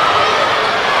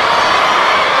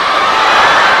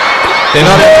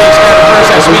 Tenorio takes that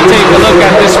first as we take a look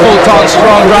at this Photon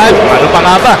strong drive. Ano pa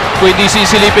nga ba? Pwede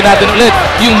sisilipin natin ulit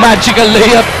yung magical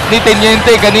layup ni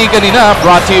Teniente kanina.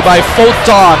 Brought to you by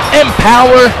Photon.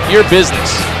 Empower your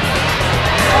business.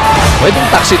 Pwedeng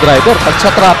taxi driver pag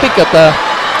sa traffic at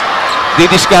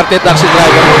didiskarte taxi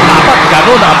driver. Dapat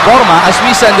ganun ang forma as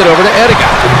we send it over to Erica.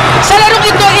 Sa larong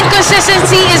ito,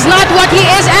 inconsistency is not what he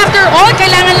is. After all,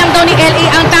 kailangan lang daw ni LA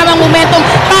ang tamang momentum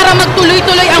para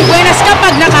magtuloy-tuloy ang buenas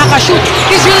kapag nakakashoot.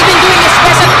 He's really been doing his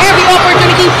best at every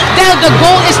opportunity dahil the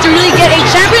goal is to really get a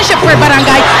championship for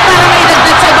Barangay para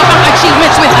maidagdag sa iba pang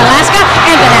achievements with Alaska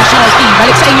and the national team.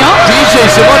 Balik sa inyo. DJ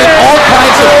Simon in all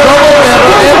kinds of trouble, pero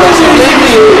Evans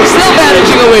Blakely still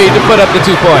managing a way to put up the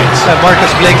 2 points. Marcus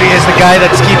Blakely is the guy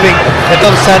that's keeping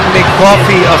itong San Mig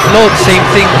Coffee afloat. Same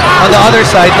thing on the other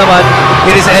side naman,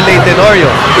 it is LA Tenorio.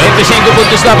 25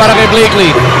 puntos na para kay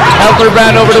Blakely.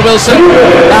 Helterbrand over to Wilson.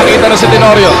 Nakita na si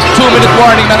Tenorio. 2-minute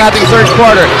warning ng ating third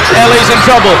quarter. LA's in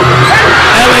trouble.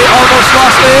 LA almost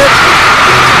lost it.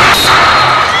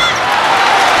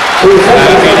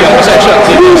 Medium possession.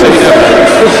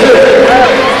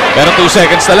 Pero 2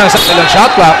 seconds na lang sa kanilang shot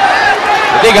clock.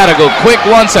 They gotta go quick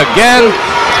once again.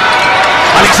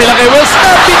 Balik sila kay Wilson.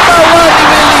 Bitawan ni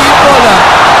Willie yung bola.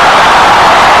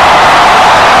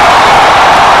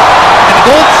 And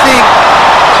don't think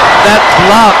that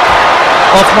block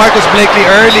of Marcus Blakely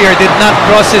earlier did not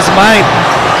cross his mind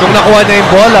nung nakuha na yung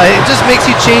bola. It just makes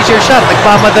you change your shot.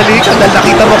 Nagmamadali ka dahil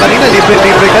nakita mo kanina,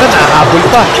 libre-libre ka na, nakahabol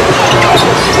pa.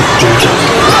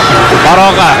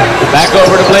 Baroka, back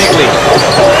over to Blakely.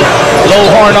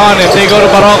 Lowhorn on him. They go to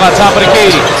Baroka, top of the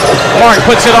key. Mark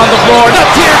puts it on the floor. The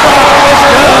teardrop is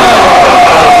good.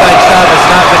 Outside shot has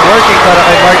not been working para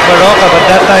kay Mark Baroka, but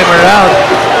that time around,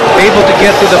 able to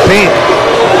get to the paint.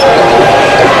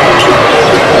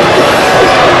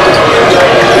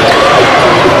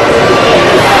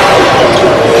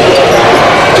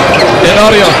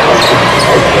 Tenorio.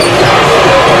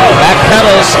 Back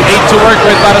pedals, 8 to work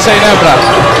with para sa Ginebra.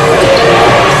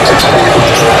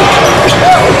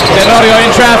 Tenorio in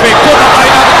traffic. Put up by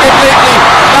natin kay Blakely.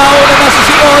 Nauna na si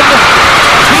Simon.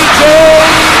 PJ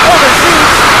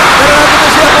overshoots. Pero natin na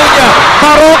siya Acuña.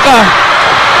 Baroka.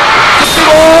 Si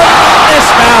Simon is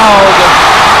fouled.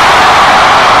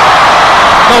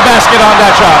 No basket on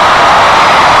that shot.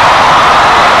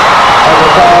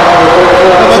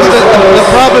 The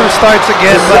problem starts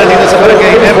again para dito sa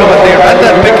Barangay Ginebra when they run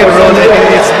that pick and roll, and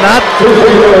it's not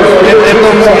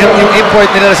yung import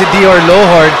nila si DIOR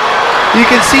LOWHORN. You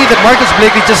can see that Marcus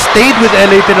Blakely just stayed with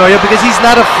LA Tenorio because he's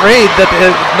not afraid that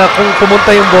na kung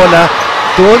pumunta yung bola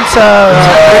doon sa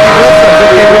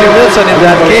Willie Wilson in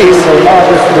that case.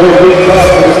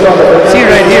 See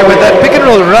right here, when that pick and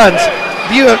roll runs,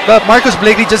 Marcus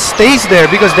Blakely just stays there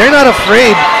because they're not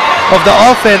afraid of the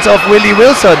offense of Willie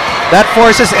Wilson. That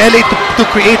forces LA to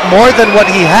create more than what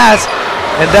he has,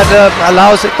 and that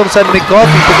allows itong San Mig Coffee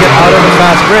to get out of the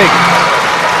fast break.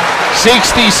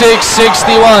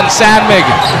 66-61, San Mig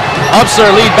ups their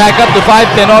lead back up to 5.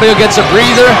 Tenorio gets a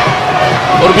breather.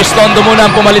 Urbistondo muna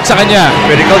ang pumalit sa kanya.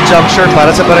 Critical juncture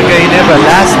para sa Barangay Ginebra.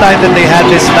 Last time that they had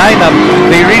this lineup,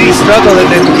 they really struggled and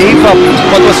then gave up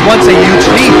what was once a huge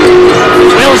lead.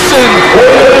 Wilson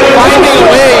finding a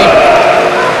way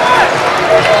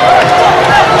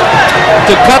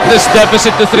to cut this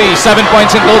deficit to 3. 7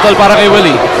 points in total para kay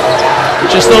Willie.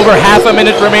 Just over half a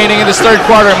minute remaining in this third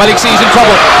quarter. Maliksi is in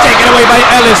trouble. Taken away by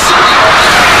Ellis.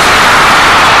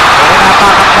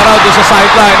 Napakat na raw doon sa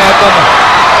sideline. Ito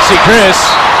si Chris.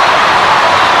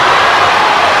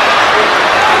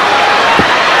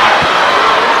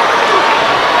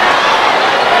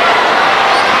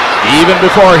 Even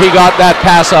before he got that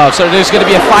pass off. So there's going to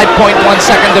be a 5.1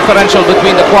 second differential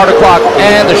between the quarter clock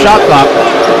and the shot clock.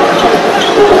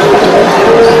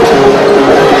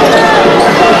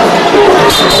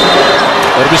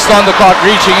 Urbistondo caught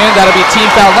reaching in. That'll be team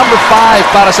foul number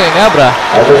 5 para sa Ginebra.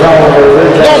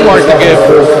 No more to give.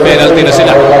 Penalty na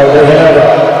sila.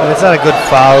 It's not a good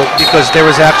foul because there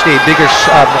was actually a bigger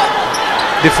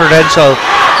differential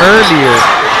earlier.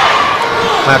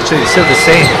 Actually, it's still the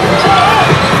same.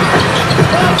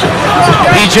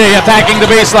 PJ attacking the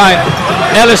baseline.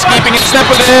 Ellis keeping in step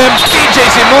with him. PJ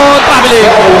Simon, pabalik.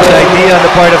 The idea on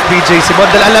the part of PJ Simon,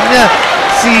 dahil alam niya,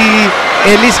 si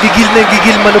Ellis gigil na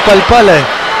gigil manupalpal eh.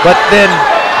 But then,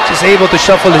 just able to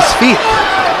shuffle his feet.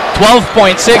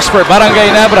 12.6 for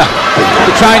Barangay Ginebra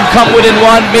to try and come within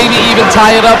one, maybe even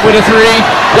tie it up with a 3.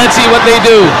 Let's see what they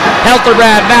do.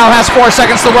 Helterbrand now has 4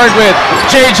 seconds to work with.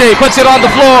 JJ puts it on the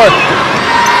floor.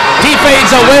 He fades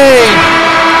away.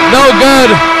 No good.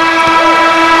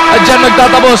 At dyan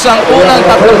nagtatapos ang unang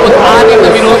 36 na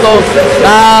minuto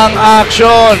ng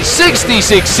aksyon.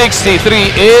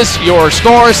 66-63 is your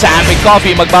score. Sammy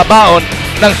Coffee magbabaon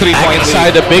ng 3 points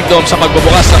inside the Big Dome sa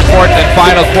pagbubukas ng 4th and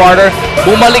final quarter.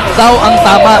 Bumalik daw ang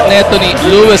tama neto ni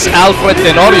Luis Alfred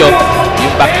Tenorio.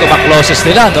 Yung back-to-back losses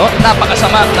nila, no?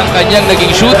 Napakasama ng kanyang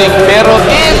naging shooting. Pero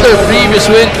in their previous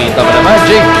win, kita mo naman,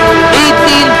 Jay,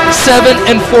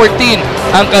 18-7-14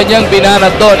 ang kanyang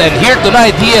binanat doon. And here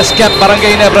tonight, he has kept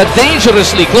Barangay Ginebra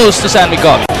dangerously close to San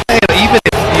Miguel. Even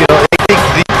if, you know, I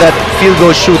think that field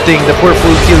goal shooting, the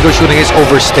Purefoods field goal shooting is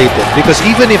overstated. Because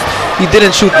even if he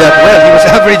didn't shoot that well, he was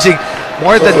averaging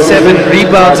more than 7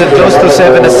 rebounds and close to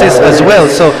 7 assists as well.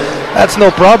 So that's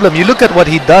no problem. You look at what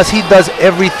he does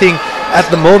everything at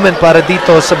the moment para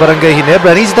dito sa Barangay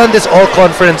Ginebra. And he's done this all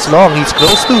conference long. He's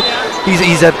close to,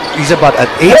 he's about at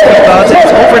 8 rebounds and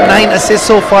he's over 9 assists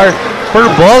so far per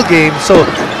ball game. So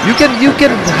you can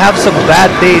have some bad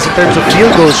days in terms of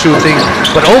field goal shooting,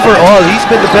 but overall he's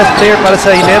been the best player para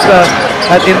sa Ginebra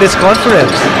in this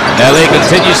conference. LA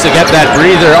continues to get that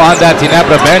breather on that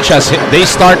Ginebra bench as they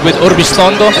start with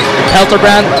Urbistondo,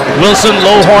 Helterbrand, Wilson,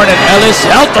 Lowhorn, and Ellis.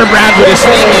 Helterbrand with a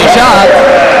sneaky shot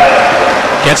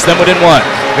gets them within 1.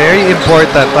 Very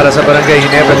important para sa Barangay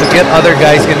Ginebra to get other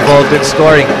guys involved in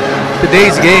scoring.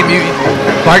 Today's game,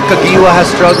 Mark Kagiwa has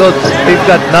struggled. They've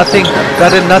gotten nothing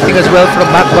as well from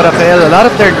Mac Baracael. A lot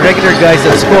of their regular guys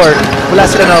that score, wala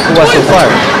sila nakakuha so far.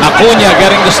 Acuna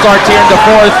getting the start here in the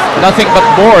 4th. Nothing but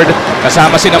board.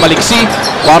 Kasama sina Maliksi,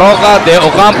 Baroka, De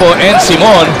Ocampo, and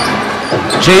Simon.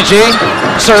 JJ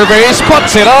surveys,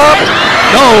 puts it up.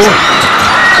 No.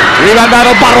 Rebound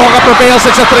battle. Baroka prevails.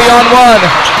 It's a 3-on-1.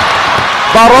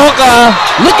 Baroka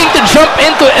looking to jump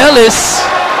into Ellis,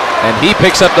 and he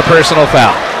picks up the personal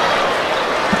foul.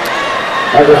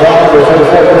 That's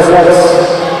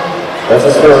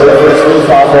the score of the first move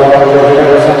foul for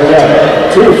again.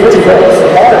 2 free throws.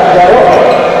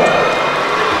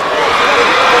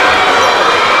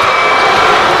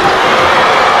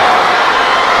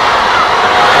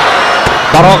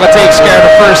 Baroka takes care of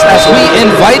the first as we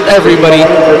invite everybody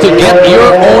to get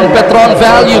your own Petron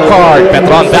Value Card.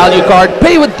 Petron Value Card,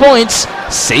 pay with points,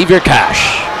 save your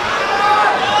cash.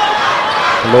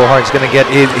 Lowhorn's gonna get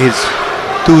in his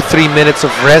 2-3 minutes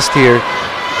of rest here.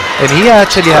 And he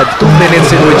actually had 2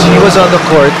 minutes in which he was on the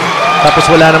court. Tapos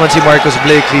wala naman si Marcus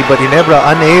Blakely, but Ginebra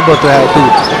unable to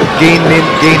gain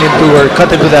into or cut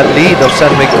into that lead of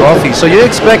San Miguel Coffee. So you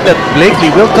expect that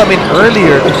Blakely will come in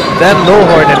earlier than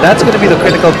Lowhorn, and that's going to be the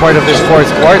critical part of this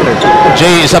 4th quarter.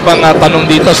 Jay, isa pang tanong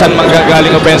dito, saan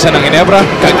manggagaling opensa ng Ginebra?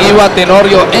 Kagiwa,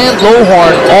 Tenorio, and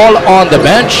Lowhorn all on the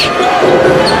bench.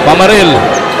 Pamaril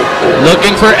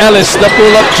looking for Ellis, the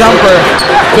pull-up jumper.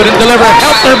 Couldn't deliver.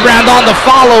 Helterbrand on the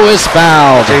follow is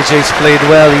fouled. JJ's played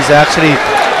well. He's actually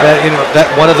that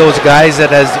one of those guys that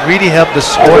has really helped the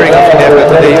scoring of Ginebra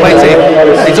today. You might say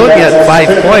he's only had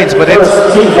 5 points, but the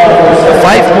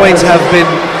 5 points have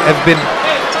been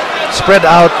spread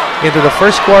out into the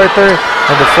 1st quarter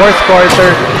and the 4th quarter,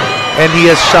 and he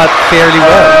has shot fairly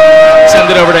well. Send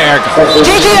it over to Erica.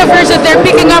 JJ affirms that they're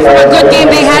picking up from a good game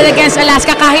they had against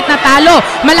Alaska kahit natalo.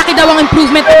 Malaki daw ang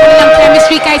improvement ng kanilang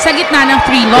chemistry kahit sa gitna ng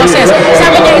 3 losses.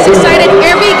 Sabi niya, he's excited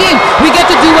every game. We get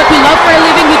to do what we love for a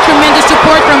living with tremendous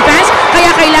support from fans.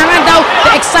 Kaya kailangan daw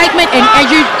the excitement and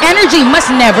energy must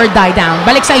never die down.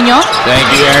 Balik sa inyo. Thank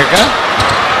you, Erica.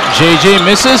 JJ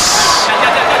misses.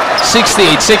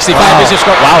 68-65 is your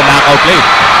score. Wow, knockout play.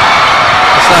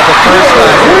 It's not the first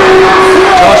time.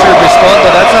 Josh Urbistondo,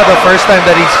 that's not the first time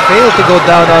that he's failed to go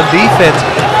down on defense.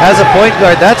 As a point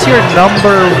guard, that's your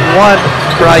number 1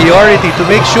 priority, to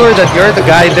make sure that you're the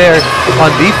guy there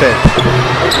on defense.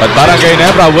 But Barangay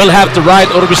Ginebra will have to ride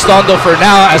Urbistondo for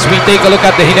now as we take a look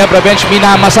at the Ginebra bench.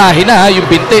 Minamasahe na yung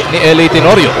binti ni LA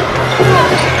Tenorio.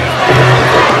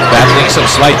 Battling some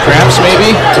slight cramps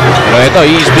maybe. Pero ito,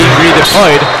 he's being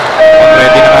redeployed.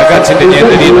 Ready na agad si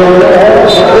Teniente dito.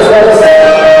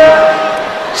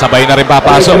 Sabay na rin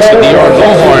papasok si DIOR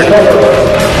LOWHORN.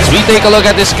 As we take a look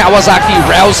at this Kawasaki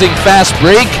rousing fast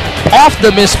break. Off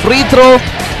the miss free throw.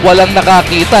 Walang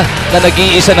nakakita na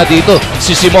nag-iisa na dito.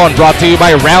 Si Simon, brought to you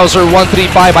by Rouser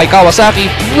 135 by Kawasaki.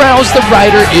 Rouse the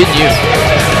rider in you.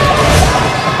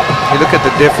 You look at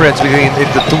the difference between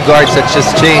the two guards that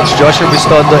just changed, Joshua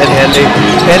Bistondo and LA.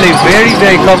 LA very,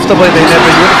 very comfortable in the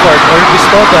Ginebra uniform. Or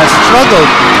Bistondo has struggled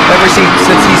ever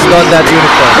since he's done that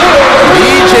uniform.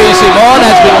 DJ Simon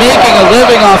has been making a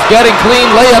living off getting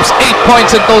clean layups. 8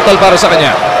 points in total para sa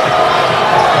kanya.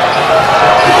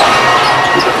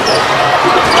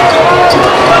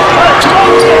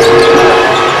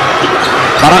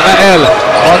 Barakael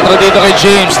kontra dito kay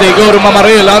James. They go to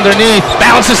Mamaril underneath.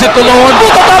 Bounces it to Lohan.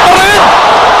 Butata pa rin!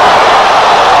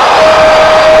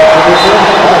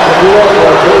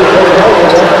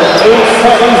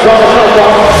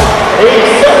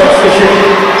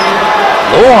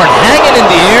 Lohan hanging in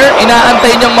the air.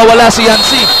 Inaantay niyang mawala si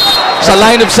Yancy. Sa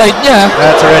line of sight niya.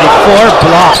 That's already 4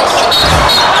 blocks.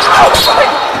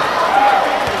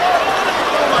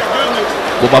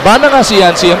 Bumaba na nga si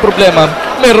Yancy. Ang problema,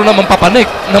 meron namang papanik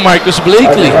na Marcus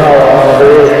Blakely.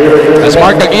 As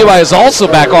Mark Aguiwa is also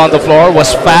back on the floor,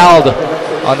 was fouled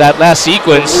on that last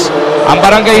sequence. Ang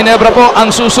Barangay Ginebra po,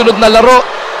 ang susunod na laro,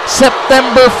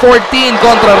 September 14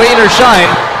 kontra Rain or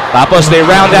Shine. Tapos they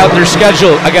round out their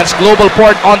schedule against Global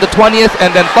Port on the 20th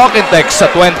and then Talk and Text sa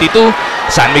 22.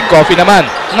 San Mig Coffee naman.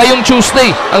 Ngayong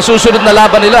Tuesday, ang susunod na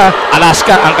laban nila,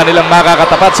 Alaska ang kanilang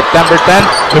makakatapat September 10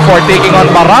 before taking on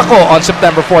Barako on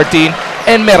September 14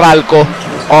 and Meralco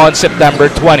on September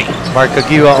 20. Mark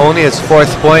Aguiwa only his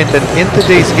 4th point, and in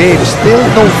today's game, still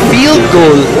no field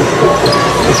goal.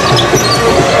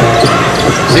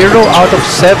 0 out of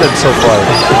 7 so far.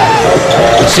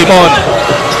 Simon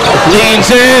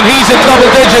leans in. He's in double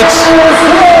digits.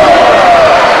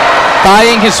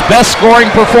 Tying his best scoring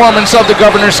performance of the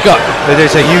Governor's Cup.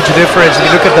 There's a huge difference. If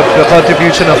you look at the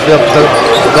contribution of the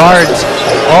guards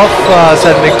of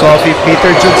San Mig Coffee, Peter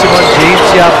Jun Simon, James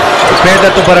Yap, compare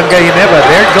that to Barangay Ginebra.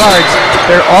 Their guards,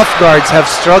 their off guards have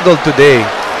struggled today.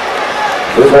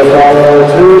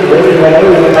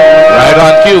 Right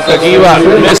on cue, Kagiwa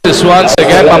misses once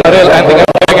again. Mamaril ending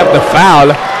up giving up the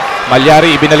foul.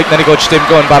 Malyari, ibinalik na ni Coach Tim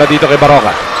Con para dito kay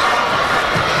Baroka.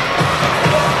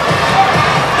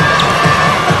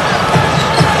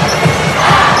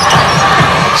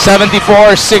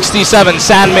 (74-67)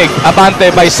 San Mig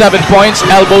abante by 7 points.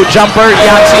 Elbow jumper.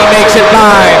 Yancy makes it 9.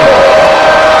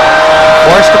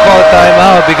 Forced to call a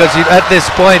timeout because at this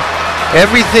point,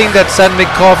 everything that San Mig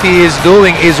Coffee is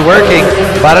doing is working.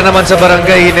 Para naman sa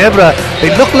Barangay Ginebra, they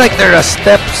look like they're a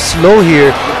step slow here.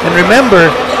 And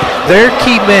remember, their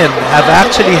key men have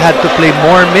actually had to play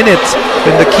more minutes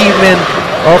than the key men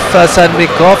of San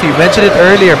Mig Coffee. You mentioned it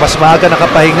earlier, mas maaga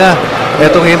nakapahinga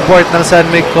itong import ng San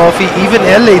Mig Coffee. Even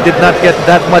LA did not get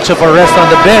that much of a rest on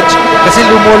the bench kasi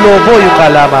lumolobo yung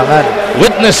kalamangan.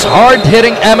 Witness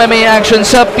hard-hitting MMA action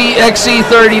sa PXC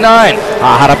 39.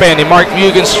 Haharapin ni Mark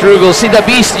Mugen-Strugel si The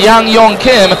Beast Yang Yong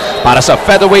Kim para sa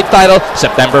featherweight title.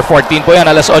 September 14 po yan,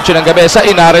 alas 8 ng gabi sa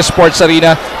Inares Sports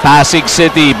Arena, Pasig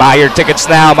City. Buy your tickets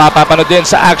now. Mapapanood din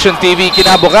sa Action TV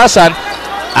kinabukasan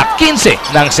at 15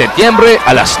 ng Setyembre,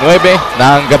 alas 9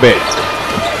 ng gabi.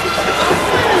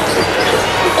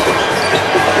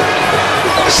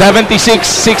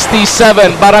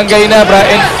 76-67, Barangay Ginebra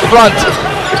in front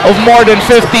of more than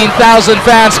 15,000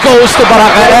 fans. Goes to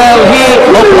Barakael. He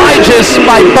obliges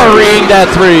by burying that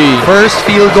 3. First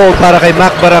field goal para kay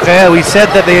Mac Barakael. We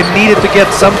said that they needed to get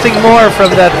something more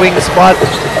from that wing spot.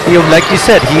 Like you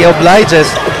said, he obliges.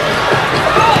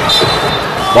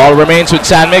 Ball remains with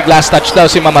San Mig. Last touch daw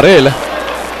si Mamaril.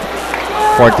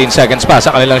 14 seconds pa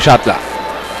sa kanilang shot clock.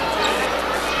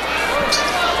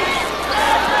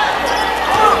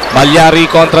 Malyari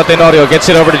kontra Tenorio.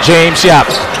 Gets it over to James Yap.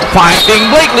 Finding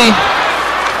Blakely.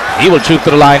 He will shoot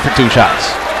to the line for 2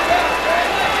 shots.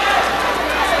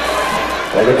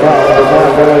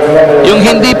 Yung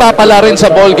hindi papala rin sa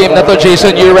ball game na to,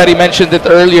 Jason, you already mentioned it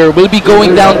earlier, will be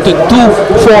going down to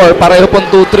 2-4. Pareho pong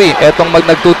 2-3. Etong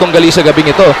nagtutunggali sa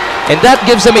gabing ito. And that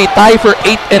gives them a tie for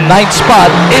 8th and 9th spot.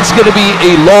 It's going to be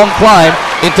a long climb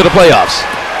into the playoffs.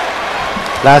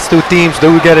 Last 2 teams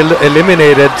do get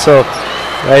eliminated, so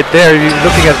right there, you're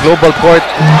looking at Global Port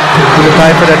to the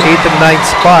time for that 8th and 9th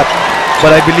spot.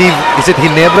 But I believe, is it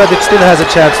Ginebra that still has a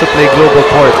chance to play Global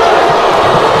Port?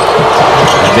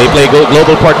 And they play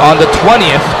Global Port on the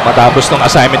 20th. Matapos ng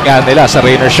assignment nga nila sa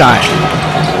Rain or Shine.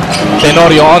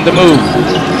 Tenorio on the move.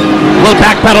 Will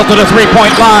backpedal to the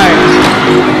 3-point line.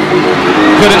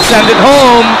 Couldn't send it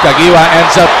home. Kagiwa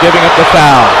ends up giving up the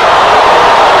foul.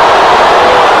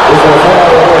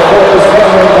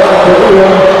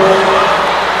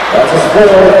 That's a score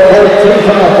of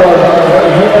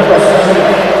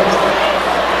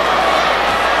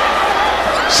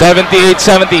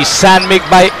 78-70, San Mig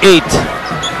by 8.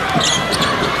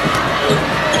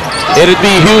 It'd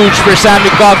be huge for San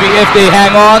Mig Coffee if they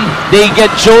hang on. They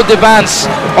get Joe Devance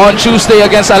on Tuesday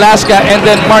against Alaska, and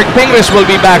then Mark Pingris will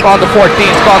be back on the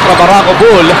 14th contra Barangay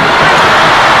Bull.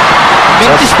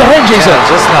 Mintis pa rin, Jason. Yeah,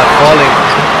 just not falling.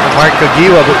 Mark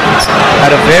Kagiwa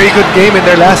had a very good game in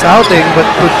their last outing, but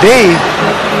today...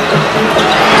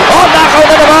 Oh, nakaw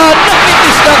na naman!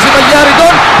 Nakitis lang si Malyari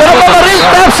doon, pero Mamaril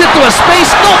taps it to a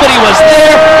space. Nobody was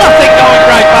there. Nothing going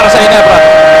right para sa Ginebra.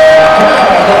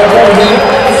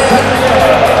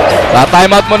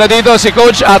 Time out muna dito si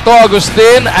Coach Ato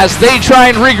Agustin as they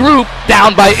try and regroup,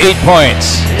 down by 8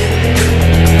 points.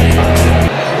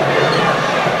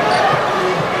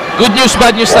 Good news,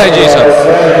 bad news tayo, Jason.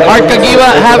 Mark Kagiwa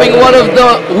having one of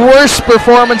the worst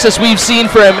performances we've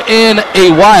seen from him in a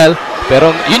while.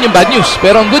 Pero yun yung bad news.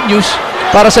 Pero ang good news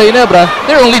para sa Ginebra,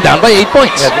 they're only down by 8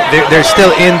 points. Yeah, they're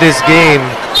still in this game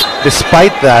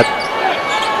despite that.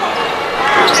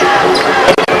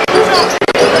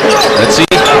 Let's see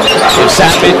if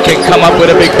Sandmid can come up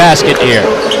with a big basket here.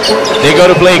 They go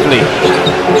to Blakely.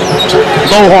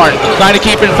 Lowhorn trying to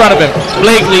keep in front of him.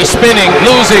 Blakely spinning,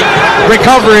 losing,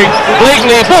 recovering.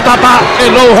 Blakely, putapa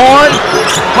in Lowhorn.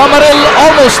 Mamaril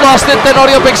almost lost it.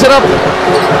 Tenorio picks it up.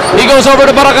 He goes over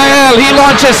to Barangay. He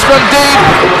launches from deep.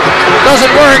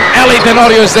 Doesn't work. Eli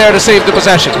Tenorio is there to save the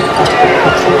possession.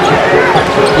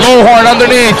 Lowhorn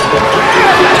underneath.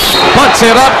 Puts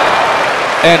it up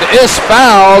and is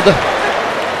fouled.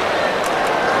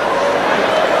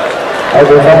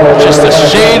 Just a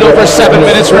shade over 7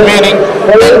 minutes remaining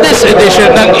in this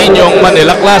edition ng inyong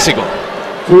Manila Clasico.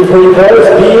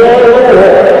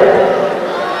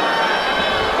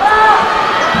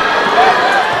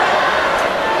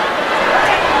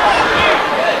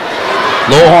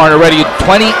 Lowhorn already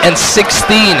 20 and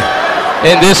 16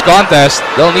 in this contest.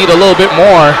 They'll need a little bit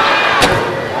more.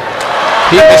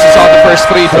 He misses on the first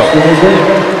free throw.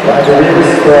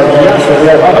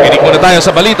 Makinig muna tayo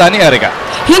sa balita ni Erica.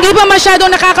 Hindi pa masyadong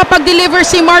nakakapag-deliver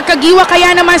si Mark Kagiwa,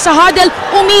 kaya naman sa huddle,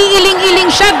 umiiling-iling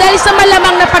siya dahil sa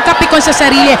malamang na pagkapikon sa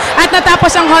sarili. At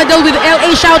natapos ang huddle with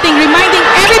LA shouting, reminding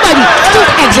everybody to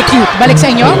execute. Balik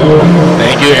sa inyo.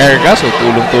 Thank you, Erica. So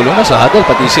tulong-tulong na sa huddle,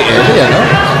 pati si LA, ano?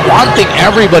 Wanting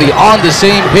everybody on the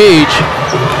same page.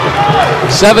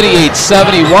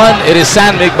 78-71, it is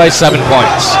Sandmig by 7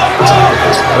 points.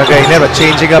 Okay, never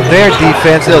changing up their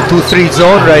defense. 2-3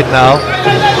 zone right now.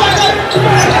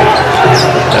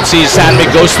 Let's see,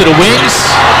 Sandmig goes to the wings.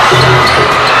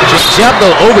 Just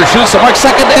Jabdo overshoots the mark.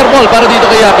 Second air ball para dito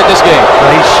kay Yap in this game.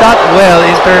 He shot well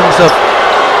in terms of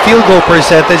field goal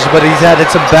percentage, but he's had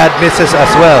some bad misses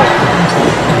as well.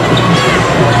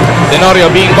 Tenorio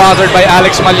being bothered by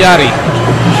Alex Malyari.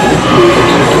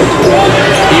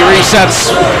 He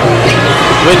resets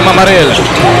with Mamaril.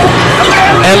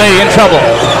 LA in trouble.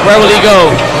 Where will he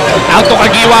go? Out to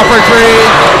Kagiwa for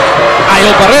 3.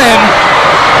 Ayaw pa rin.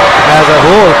 As a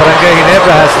whole, Barangay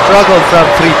Ginebra has struggled from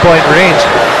 3-point range.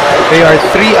 They are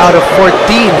 3 out of 14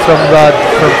 from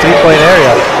 3-point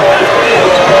area.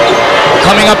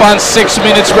 Coming up on 6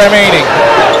 minutes remaining.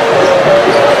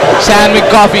 Sandmig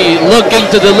Coffee looking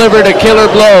to deliver the killer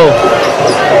blow.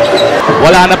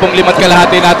 Wala na pong 5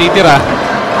 kalahati natitira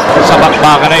sa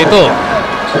bakbakan na ito.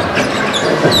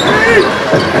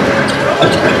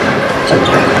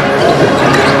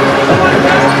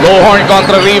 Lowhorn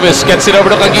contra Rivas, gets it over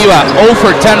to Kagiwa. 0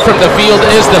 for 10 from the field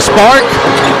is the spark.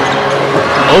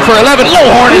 0 for 11,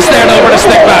 Lowhorn is there over the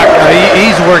stick back.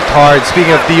 He's worked hard.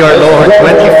 Speaking of DIOR Lowhorn,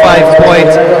 25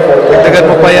 points. Dagdagan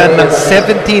mo pa yan ng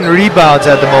 17 rebounds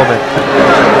at the moment.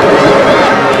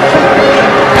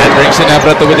 That brings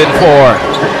Ginebra to within 4.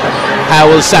 How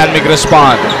will Sandmig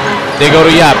respond? They go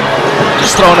to Yap.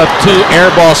 He's thrown up 2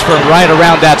 air balls from right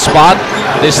around that spot.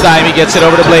 This time he gets it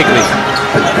over to Blakely.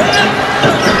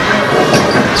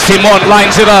 Simon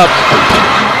lines it up.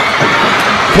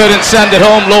 Couldn't send it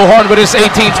home. Lowhorn with his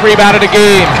 18th rebound of the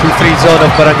game. 2-3 zone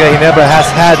of Barangay Ginebra has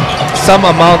had some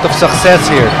amount of success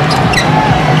here.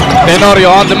 Tenorio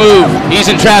on the move. He's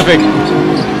in traffic.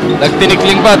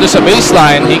 Nagtinikling pa doon sa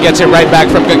baseline. He gets it right back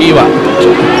from Kagiwa.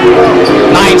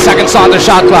 9 seconds on the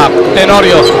shot clock.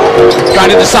 Tenorio trying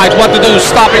to decide what to do.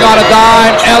 Stopping on a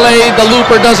dime. LA, the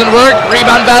looper doesn't work.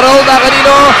 Rebound battle.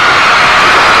 Nakanino.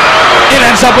 It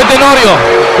ends up with Tenorio.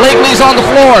 Blakely's on the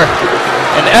floor.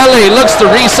 And LA looks to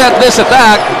reset this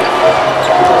attack.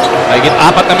 Higit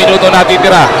 4 na minuto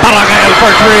natitira. Barangay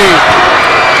for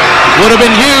 3. Would have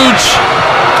been huge.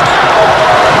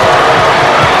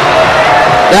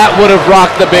 That would have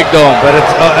rocked the big dome.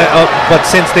 But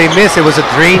since they missed, it was a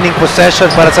draining possession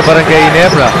para sa Barangay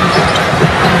Ginebra.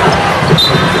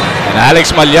 And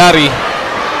Alex Malyari,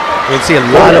 we'll see a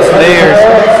lot of players.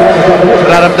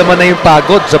 Nararamdaman na yung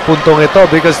pagod sa puntong ito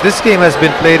because this game has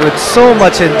been played with so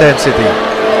much intensity.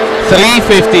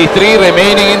 3:53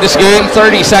 remaining in this game.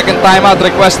 30-second timeout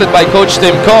requested by Coach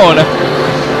Tim Cone.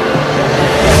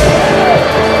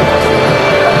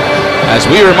 As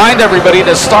we remind everybody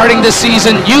that starting this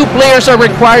season, new players are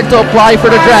required to apply for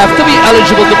the draft to be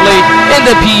eligible to play in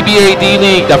the PBA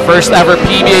D-League. The first ever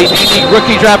PBA D-League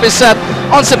rookie draft is set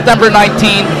on September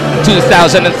 19,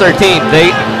 2013.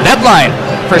 The deadline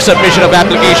for submission of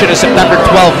application is September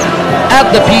 12th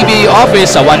at the PBA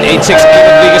office sa 186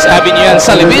 Rodriguez Avenue in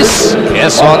Salibis,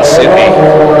 Quezon City.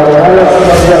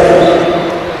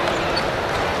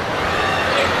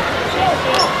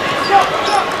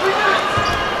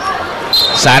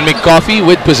 San Mig Coffee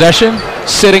with possession,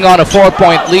 sitting on a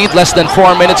 4-point lead, less than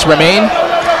 4 minutes remain.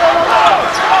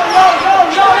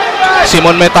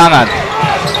 Simon Metangan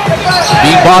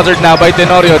being bothered now by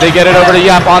Tenorio. They get it over to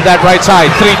Yap on that right side.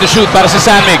 3 to shoot para sa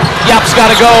San Mig. Yap's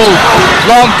gotta go.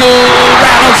 Long to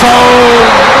Reynolds home.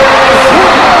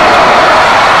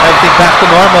 Everything back to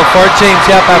normal for James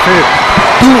Yap after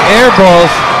 2 air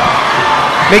balls.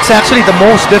 Makes actually the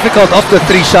most difficult of the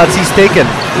 3 shots he's taken.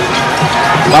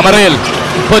 Mamaril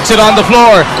puts it on the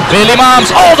floor. Billy Mams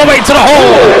all the way to the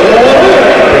hole.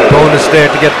 Bonus there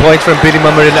to get points from Billy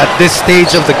Mamaril at this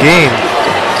stage of the game.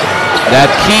 That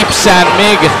keeps San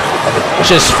Mig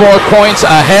just 4 points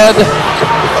ahead.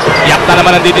 Yap na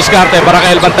naman ang didiskarte para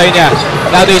kay Elbantay niya.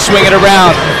 Now they swing it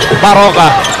around.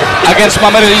 Baroka against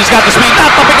Mamaril. He's got the speed.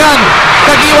 Not tapikan.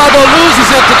 Kagiwa though loses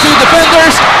it to 2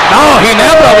 defenders. Now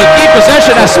Ginebra will keep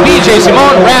possession as PJ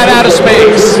Simon ran out of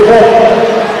space.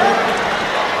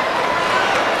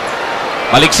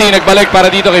 Maliksi nagbalik para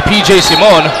dito kay PJ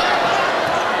Simon.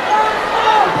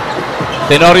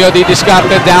 Tenorio di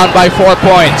discarded, down by 4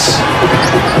 points.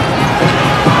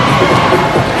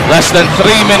 Less than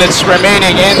 3 minutes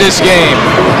remaining in this game.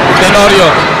 Tenorio,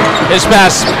 his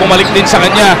pass, pumalik din sa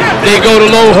kanya. They go to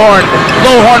Lowhorn.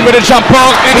 Lowhorn with a jump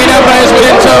poke, and Ginebra is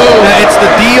within 2. It's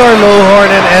the DIOR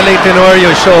Lowhorn and LA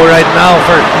Tenorio show right now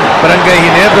for Barangay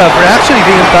Ginebra for actually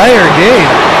the entire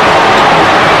game.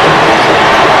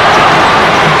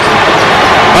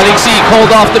 Maliksi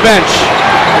called off the bench.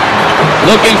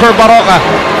 Looking for Baroka.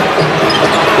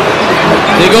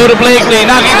 They go to Blakely.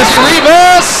 Knocking this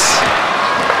Rivas.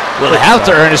 Will have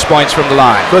to earn his points from the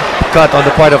line. Good cut on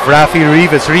the part of Rafi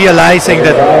Rivas, realizing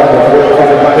that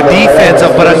the defense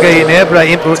of Barangay Ginebra,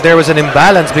 there was an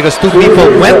imbalance because 2 people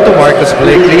went to Marcus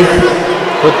Blakely.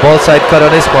 Good ball side cut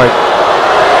on his part.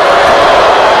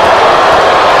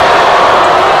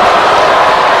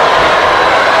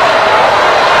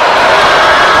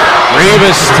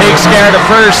 Rivas takes care of the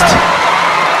first.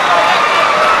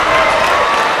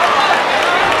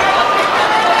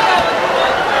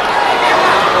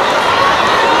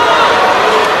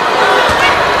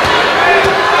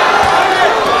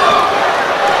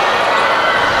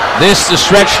 This to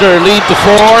stretch their lead to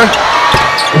 4.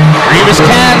 Rivas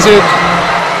cans it.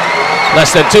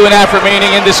 Less than 2.5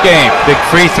 remaining in this game. Big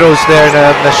free throws there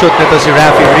na shoot nito si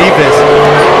Rafi Rivas.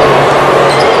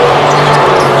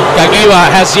 Kagiwa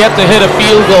has yet to hit a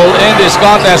field goal in this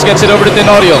contest. Gets it over to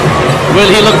Tenorio. Will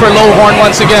he look for Lowhorn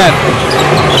once again?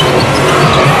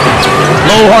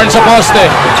 Lowhorn sa poste.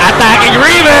 Attacking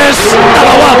Rivas.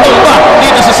 Dalawa tumba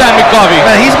dito sa San Mig Coffee.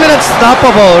 He's been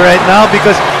unstoppable right now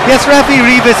because yes, Rafi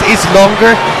Rivas is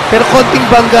longer, pero konting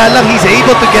bangga lang, he's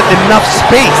able to get enough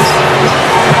space.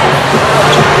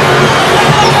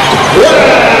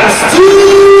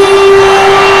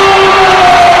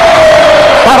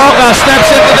 Baroka steps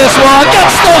into this one,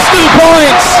 gets those 2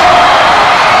 points.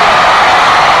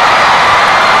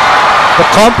 The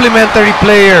complementary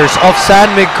players of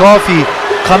San Mig Coffee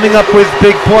coming up with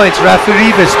big points. Rafi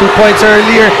Rivas, 2 points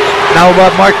earlier. Now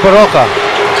about Mark Baroka.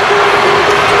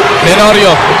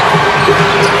 Tenorio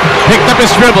picked up his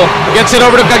dribble, gets it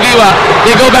over to Kagiwa.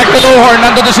 They go back to Lowhorn.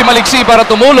 Nandun si Maliksi para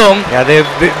tumulong. Yeah,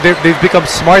 they've become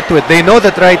smart to it. They know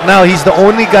that right now he's the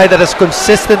only guy that has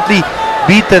consistently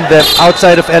beaten them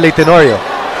outside of LA Tenorio.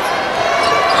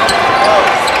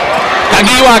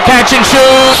 Kagiwa catch and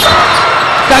shoot.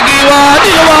 Kagiwa,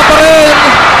 ginawa pa rin.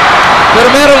 Pero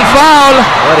merong foul.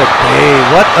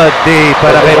 What a day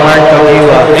para kay Mark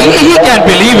Kagiwa. He can't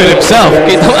believe it himself.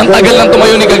 Kita, ang tagal lang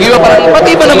tumayo ni Kagiwa. Parang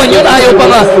pati ba naman yun? Ayaw pa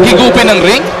nga higupin ng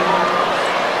ring.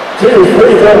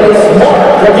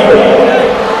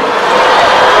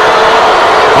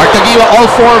 Mark Kagiwa, all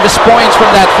 4 of his points from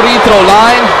that free throw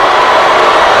line.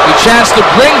 A chance to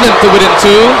bring them to within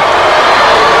 2.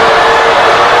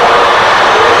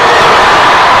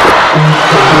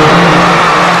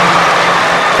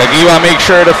 Kagiwa makes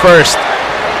sure the first.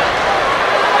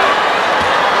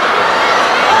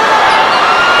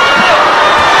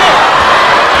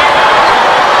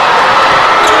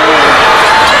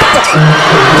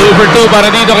 2 for 2 para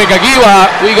dito kay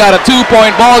Kagiwa. We got a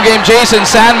 2-point ball game. Jason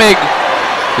Sanmig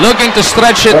looking to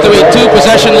stretch it to a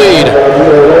 2-possession lead.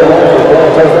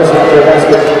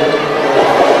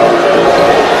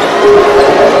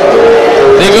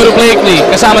 They go to Blakely.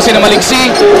 Kasama sina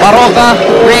Maliksi, Maroka,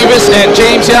 Rivas, and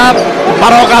James Yap.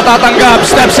 Maroka tatanggap.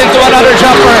 Steps into another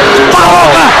jumper.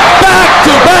 Maroka!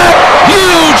 Back-to-back!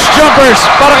 Huge jumpers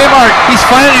para kay Mark. He's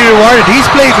finally rewarded. He's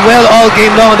played well all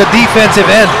game long on the defensive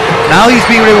end. Now he's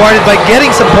being rewarded by getting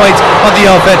some points on the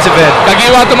offensive end.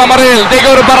 Kagiwa to Mamaril. They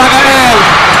go to Barakael.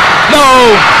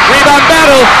 No! Rebound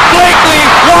battle. Blakely.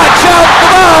 Watch out. The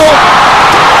foul.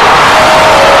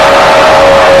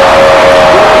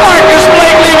 Marcus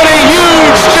Blakely with a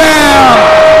huge jam.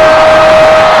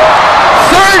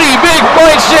 30 big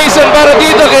points, Jason, para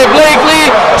dito kay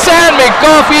Blakely. San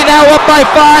McCoffey now up by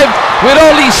 5 with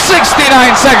only 69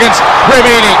 seconds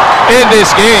remaining in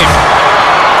this game.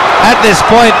 At this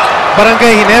point,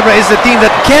 Barangay Ginebra is the team that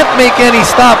can't make any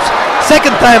stops.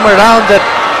 Second time around that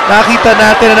nakita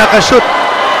natin na nakashoot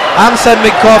ang San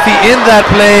McCoffey in that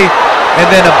play, and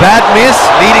then a bad miss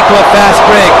leading to a fast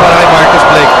break para kay Marcus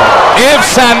Blakely. If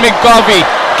San McCoffey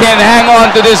can hang on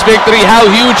to this victory, how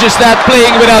huge is that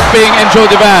playing without Ping and Joe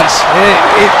Devance?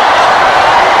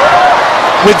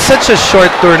 With such a short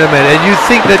tournament, and you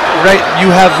think that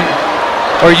you've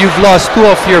lost 2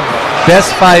 of your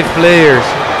best 5 players,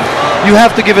 you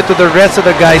have to give it to the rest of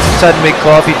the guys in San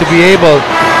McCoffey to be able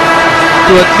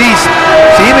to at least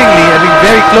seemingly,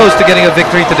 very close to getting a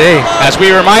victory today. As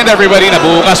we remind everybody na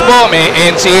bukas po may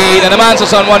NCAA na naman sa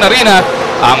San Juan Arena.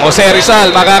 Ang Jose Rizal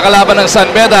makakalaban ng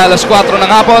San Beda alas 4 ng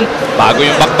hapon bago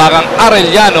yung bakbakang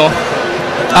Arellano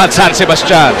at San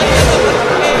Sebastian.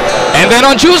 And then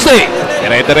on Tuesday,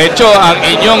 dire-diretso ang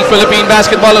inyong Philippine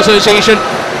Basketball Association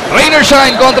Rain or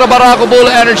Shine kontra Barako Bola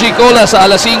Energy Cola sa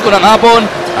alas 5 ng hapon.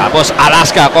 Tapos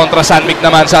Alaska kontra San Mig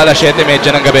naman sa alas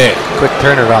 7:30 ng gabi. Quick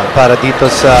turnaround para dito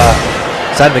sa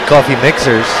San McCoffey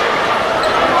Mixers.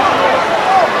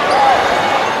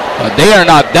 But they are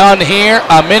not done here.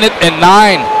 1 minute and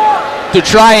 9 to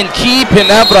try and keep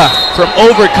Ginebra from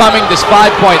overcoming this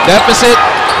 5-point deficit.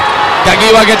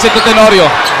 Kagiwa gets it to Tenorio.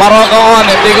 Baraka on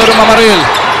and they go to Mamaril.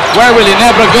 Where will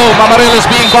Ginebra go? Mamaril is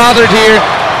being bothered here.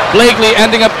 Blakely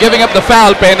ending up giving up the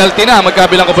foul. Penalty na,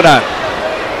 magkabilang koponan.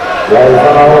 Right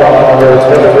foul on number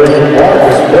 23,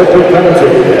 Marcus Blakely penalty.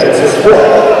 That's his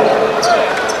 4th.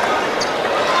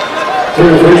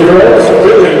 2 free throws,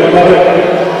 Billy Mamaril.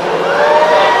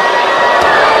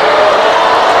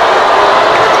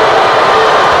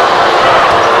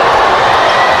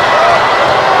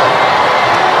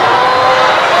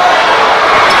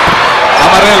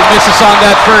 Mamaril misses on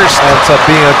that first. Ends up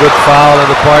being a good foul on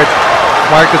the part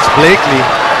Marcus Blakely.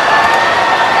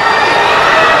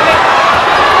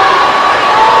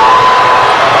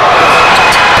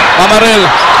 Mamaril,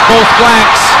 both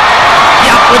flanks.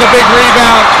 Yap with a big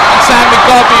rebound. And San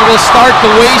McCoffey will start to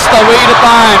waste away the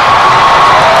time.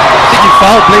 I think you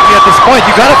fouled Blakely at this point.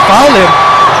 You gotta foul him.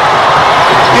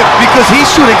 Because he's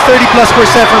shooting 30+%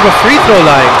 from the free throw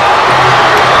line.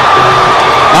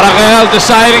 Barakael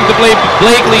deciding to play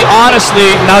Blakely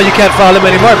honestly. Now you can't foul him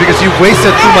anymore because you've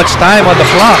wasted too much time on the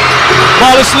clock.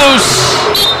 Ball is loose.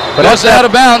 But goes out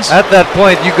of bounds. At that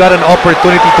point, you got an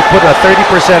opportunity to put a 30%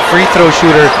 free throw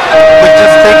shooter with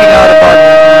just taking out about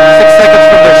 6 seconds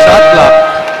from their shot clock.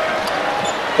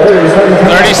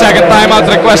 30-second timeout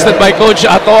requested by Coach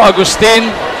Ato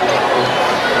Agustin.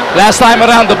 Last time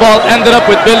around, the ball ended up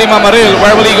with Billy Mamaril.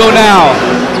 Where will he go now?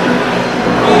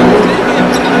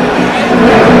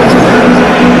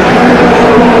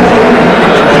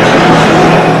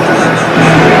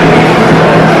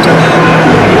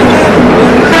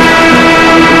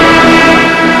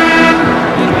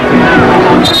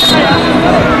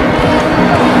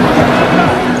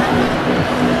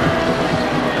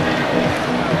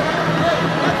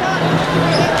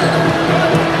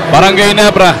 Barangay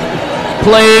Ginebra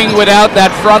playing without that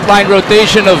frontline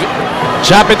rotation of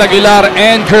Japet Aguilar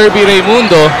and Kirby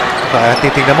Raimundo.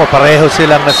 Titingnan mo, pareho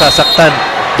silang nasasaktan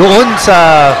doon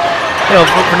sa,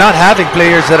 for not having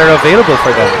players that are available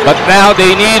for them. But now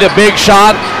they need a big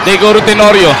shot. They go to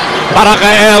Tenorio.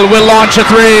 Barakael will launch a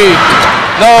 3.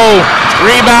 No.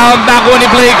 Rebound, nakuha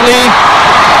ni Blakely.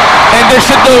 And this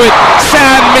should do it.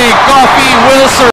 San McCoffey will survive.